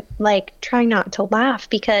 I'm like trying not to laugh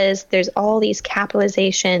because there's all these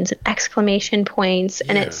capitalizations and exclamation points,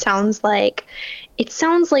 and it sounds like a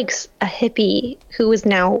hippie who is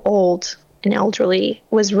now old and elderly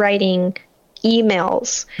was writing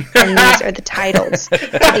emails, and these are the titles of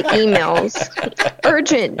the emails.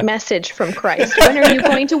 Urgent message from Christ. When are you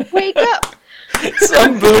going to wake up?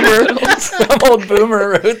 Some old boomer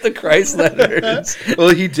wrote the Christ letters. Well,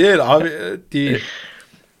 he did.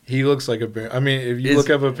 He looks like a boomer. I mean, if you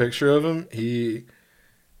look up a picture of him, he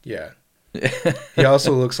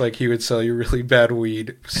also looks like he would sell you really bad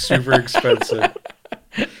weed, super expensive,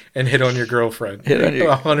 and hit on your girlfriend.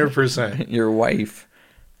 100%. Your wife.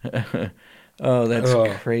 Oh,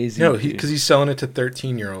 that's crazy. No, because he's selling it to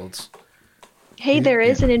 13-year-olds. Hey, there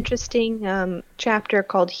is an interesting chapter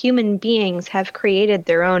called "Human Beings Have Created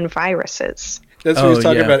Their Own Viruses." That's what he's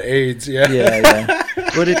talking about, AIDS. Yeah.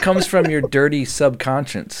 But it comes from your dirty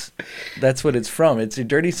subconscious. That's what it's from. It's your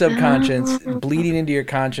dirty subconscious bleeding into your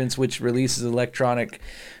conscience, which releases electronic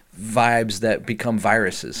vibes that become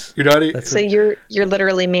viruses. You're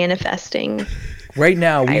literally manifesting. Right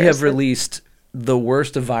now, viruses. We have released the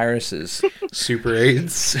worst of viruses. Super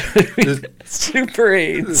AIDS. Super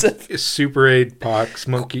AIDS. Super AIDS pox.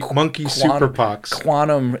 Monkey super pox.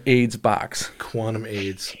 Quantum AIDS pox. Quantum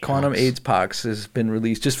AIDS pox has been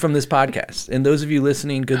released just from this podcast. And those of you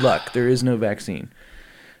listening, good luck. There is no vaccine.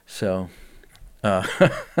 So,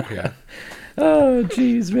 yeah. Oh,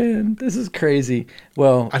 geez, man. This is crazy.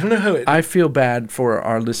 Well, I don't know how I feel bad for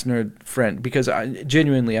our listener friend because I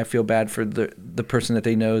feel bad for the person that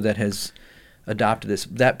they know that has adopted this.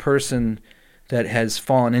 That person that has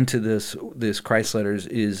fallen into this Christ letters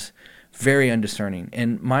is very undiscerning.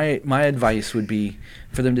 And my advice would be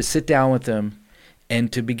for them to sit down with them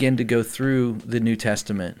and to begin to go through the New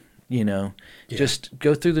Testament. Just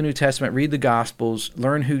go through the New Testament, read the Gospels,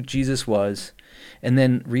 learn who Jesus was, and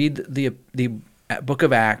then read the book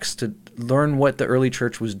of Acts to learn what the early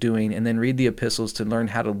church was doing, and then read the epistles to learn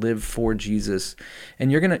how to live for Jesus.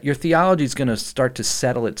 And your theology is gonna start to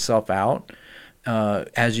settle itself out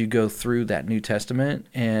as you go through that New Testament.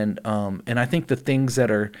 And I think the things that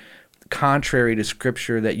are contrary to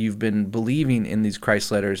Scripture that you've been believing in these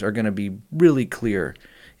Christ letters are going to be really clear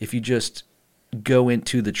if you just go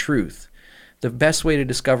into the truth. The best way to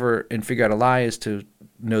discover and figure out a lie is to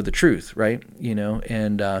know the truth, right?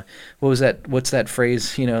 And what's that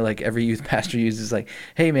phrase, like every youth pastor uses, like,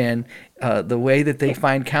 hey man, the way that they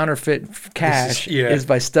find counterfeit cash is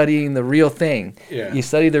by studying the real thing. Yeah. You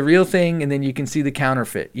study the real thing and then you can see the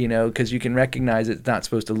counterfeit, because you can recognize it's not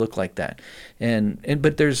supposed to look like that.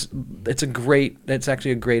 But that's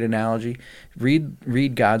actually a great analogy.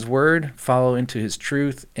 Read God's word, follow into his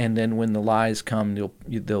truth, and then when the lies come,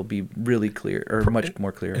 they'll be really clear, or much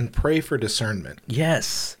more clear. And pray for discernment.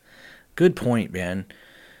 Yes. Good point, man.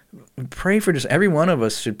 Pray for every one of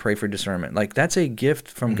us should pray for discernment. Like, that's a gift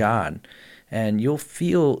from God. And you'll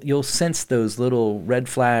sense those little red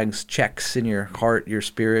flags, checks in your heart, your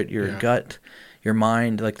spirit, your gut, your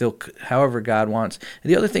mind, like however God wants.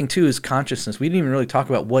 And the other thing too is consciousness. We didn't even really talk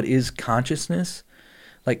about what is consciousness.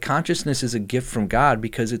 Like, consciousness is a gift from God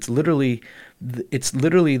because it's literally the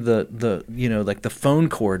like the phone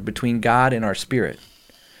cord between God and our spirit.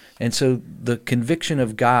 And so the conviction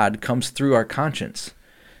of God comes through our conscience,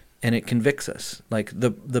 and it convicts us. Like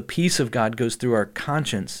the peace of God goes through our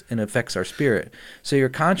conscience and affects our spirit. So your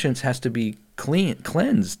conscience has to be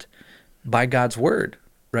cleansed by God's word,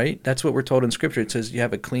 right? That's what we're told in Scripture. It says you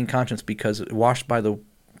have a clean conscience because it's washed by the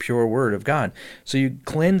pure word of God. So you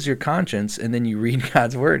cleanse your conscience and then you read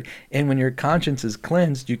God's word. And when your conscience is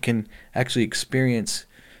cleansed, you can actually experience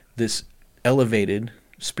this elevated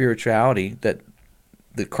spirituality that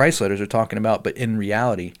the Christ letters are talking about, but in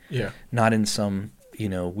reality, not in some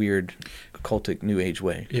weird occultic New Age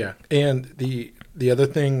way. Yeah, and the other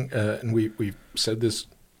thing, and we've said this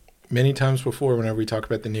many times before whenever we talk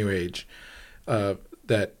about the New Age,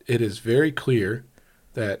 that it is very clear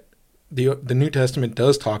that the New Testament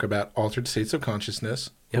does talk about altered states of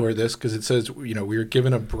consciousness, or this, because it says, we are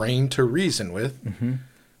given a brain to reason with. Mm-hmm.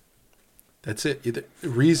 That's it.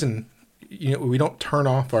 Reason, we don't turn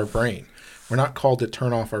off our brain. We're not called to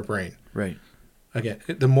turn off our brain. Right. Again,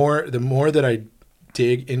 the more that I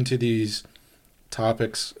dig into these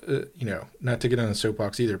topics, not to get on a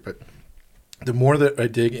soapbox either, but the more that I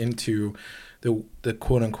dig into the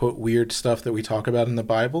quote unquote weird stuff that we talk about in the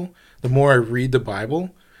Bible, the more I read the Bible,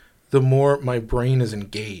 the more my brain is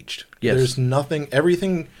engaged. Yes. There's nothing,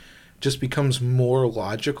 everything just becomes more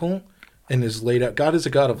logical and is laid out. God is a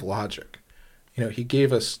God of logic. He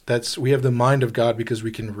gave us, we have the mind of God because we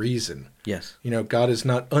can reason. Yes. God is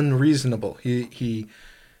not unreasonable. He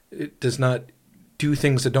does not do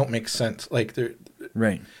things that don't make sense.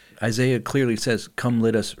 Right. Isaiah clearly says, "Come,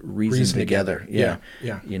 let us reason together." Yeah.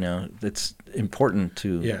 That's important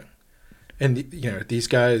to. Yeah. And these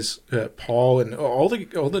guys, Paul and all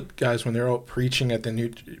the guys, when they're out preaching at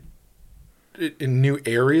in new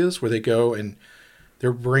areas where they go and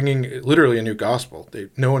they're bringing literally a new gospel.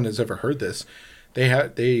 No one has ever heard this. They're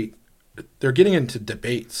getting into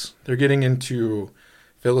debates. They're getting into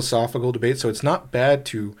philosophical debates. So it's not bad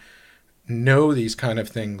to know these kind of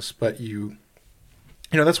things, but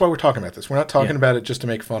that's why we're talking about this. We're not talking about it just to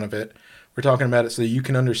make fun of it. We're talking about it so that you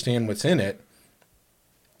can understand what's in it,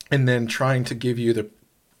 and then trying to give you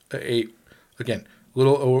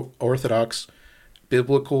little orthodox,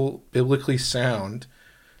 biblically sound,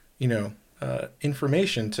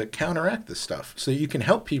 information to counteract this stuff, so you can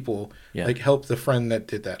help people, help the friend that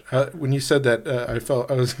did that. When you said that,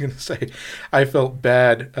 I felt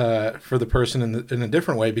bad for the person in a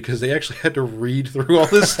different way, because they actually had to read through all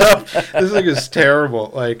this stuff. This thing is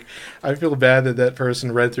terrible. I feel bad that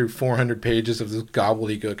person read through 400 pages of this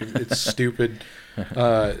gobbledygook. It's stupid.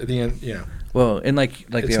 At the end, Well, and like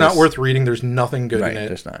it's not worth reading. There's nothing good in it.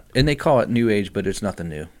 There's not, and they call it New Age, but it's nothing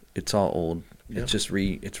new. It's all old. Yep. It's just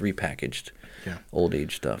it's repackaged. Yeah. Old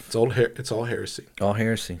age stuff. It's all heresy. All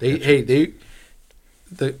heresy. The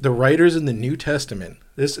writers in the New Testament.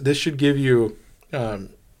 This should give you,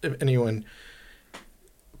 if anyone,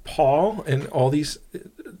 Paul and all the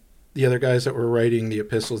other guys that were writing the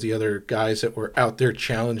epistles, the other guys that were out there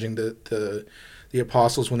challenging the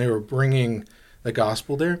apostles when they were bringing the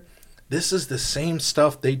gospel there. This is the same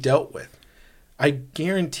stuff they dealt with. I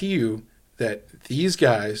guarantee you that these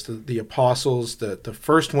guys, the apostles, the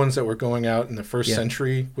first ones that were going out in the first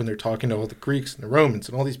century, when they're talking to all the Greeks and the Romans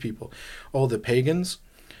and all these people, all the pagans,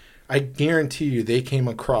 I guarantee you they came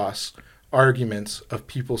across arguments of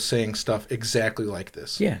people saying stuff exactly like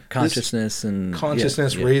this. Yeah, consciousness,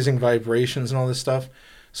 raising vibrations and all this stuff.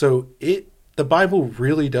 So the Bible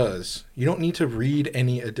really does. You don't need to read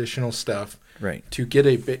any additional stuff. Right. To get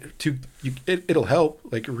it'll help.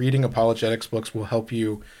 Like reading apologetics books will help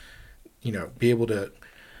you, be able to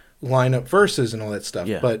line up verses and all that stuff.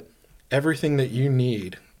 Yeah. But everything that you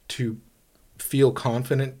need to feel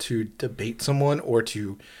confident to debate someone or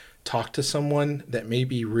to talk to someone that may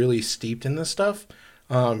be really steeped in this stuff,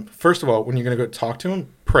 first of all, when you're going to go talk to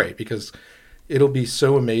them, pray, because it'll be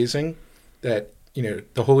so amazing that,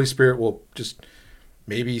 the Holy Spirit will just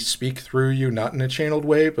maybe speak through you, not in a channeled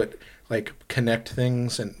way, but connect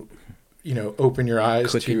things and, open your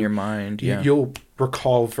eyes. Quicken your mind. Yeah. You'll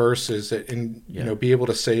recall verses and, be able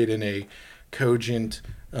to say it in a cogent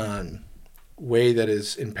way that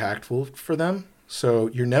is impactful for them. So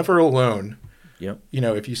you're never alone. Yep.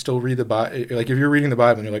 If you still read the Bible, if you're reading the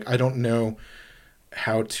Bible and you're like, I don't know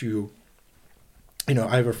how to,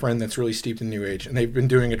 I have a friend that's really steeped in New Age and they've been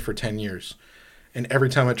doing it for 10 years. And every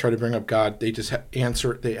time I try to bring up God, they just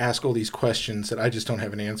they ask all these questions that I just don't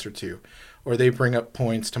have an answer to. Or they bring up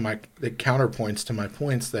counterpoints to my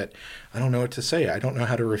points that I don't know what to say. I don't know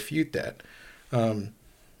how to refute that.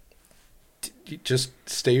 Just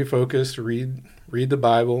stay focused, read the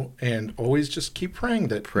Bible, and always just keep praying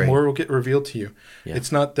that more will get revealed to you. Yeah.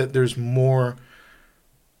 It's not that there's more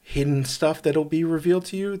hidden stuff that'll be revealed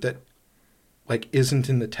to you that isn't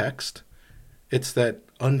in the text. It's that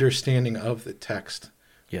understanding of the text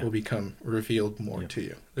will become revealed more to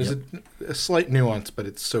you. There's a slight nuance, but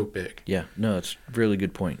it's so big. Yeah, no, it's a really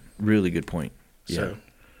good point. Really good point. Yeah. So,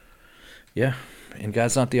 yeah, and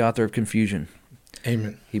God's not the author of confusion.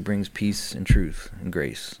 Amen. He brings peace and truth and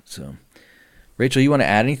grace. So, Rachel, you want to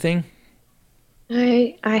add anything?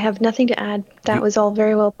 I have nothing to add. That was all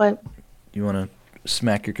very well put. You want to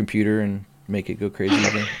smack your computer and make it go crazy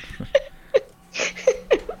again?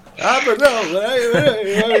 I'm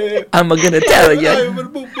going to tell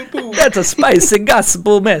you. That's a spicy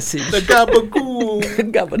gospel message. The gabagoo.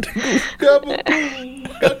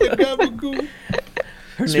 Gabagoo.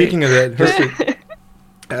 Speaking of that,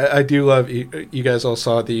 I do love you guys all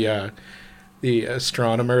saw the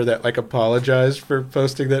astronomer that like apologized for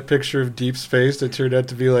posting that picture of deep space that turned out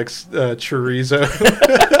to be like chorizo.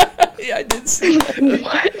 Yeah, I did see that.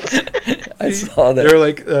 What? I saw that. They're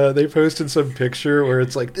like they posted some picture where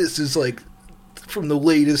it's like this is like from the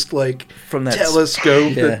latest like from that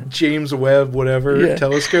telescope, the James Webb whatever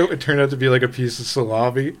telescope. It turned out to be like a piece of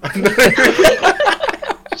salami.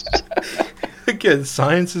 Again,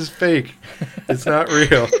 science is fake. It's not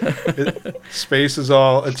real. Space is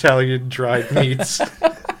all Italian dried meats.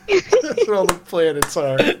 That's what all the planets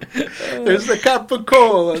are. There's the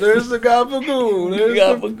capicola. There's the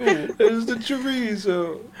gabagoo. There's the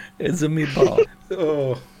chorizo. It's a meatball.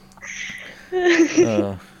 Oh.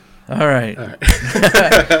 All right.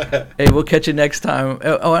 Hey, we'll catch you next time.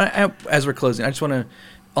 As we're closing, I just want to,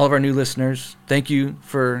 all of our new listeners, thank you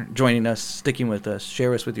for joining us, sticking with us.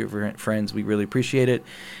 Share us with your friends. We really appreciate it.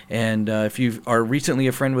 And if you are recently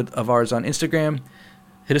a friend of ours on Instagram,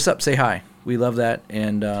 hit us up, say hi. We love that.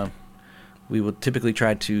 And we will typically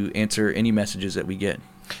try to answer any messages that we get.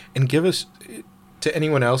 And give us, to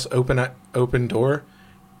anyone else, open door.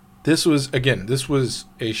 This was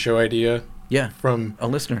a show idea. Yeah, from a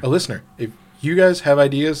listener. If you guys have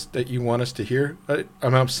ideas that you want us to hear,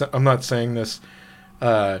 I'm not saying this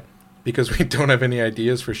because we don't have any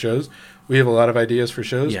ideas for shows. We have a lot of ideas for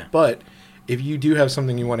shows. Yeah. But if you do have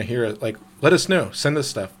something you want to hear, like let us know. Send us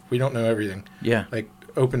stuff. We don't know everything. Yeah. Like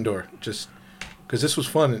open door, just because this was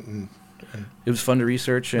fun and it was fun to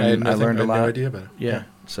research and I learned a lot. I had no idea about it. Yeah.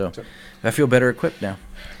 So I feel better equipped now.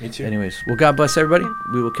 Me too. Anyways, well, God bless everybody.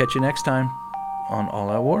 We will catch you next time on All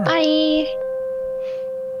Out War. Bye.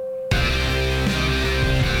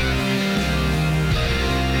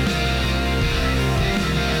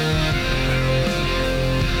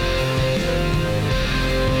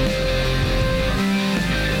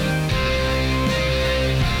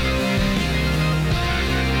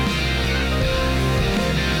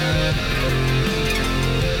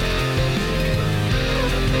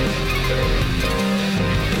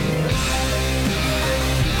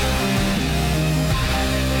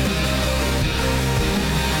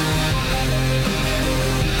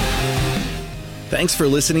 Thanks for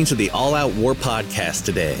listening to the All Out War podcast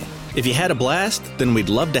today. If you had a blast, then we'd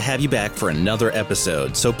love to have you back for another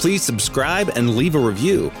episode. So please subscribe and leave a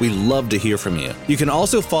review. We love to hear from you. You can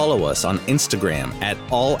also follow us on Instagram at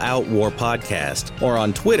All Out War Podcast or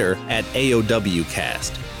on Twitter at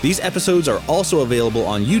AOWcast. These episodes are also available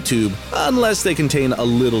on YouTube unless they contain a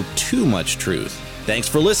little too much truth. Thanks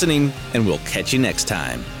for listening, and we'll catch you next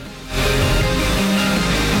time.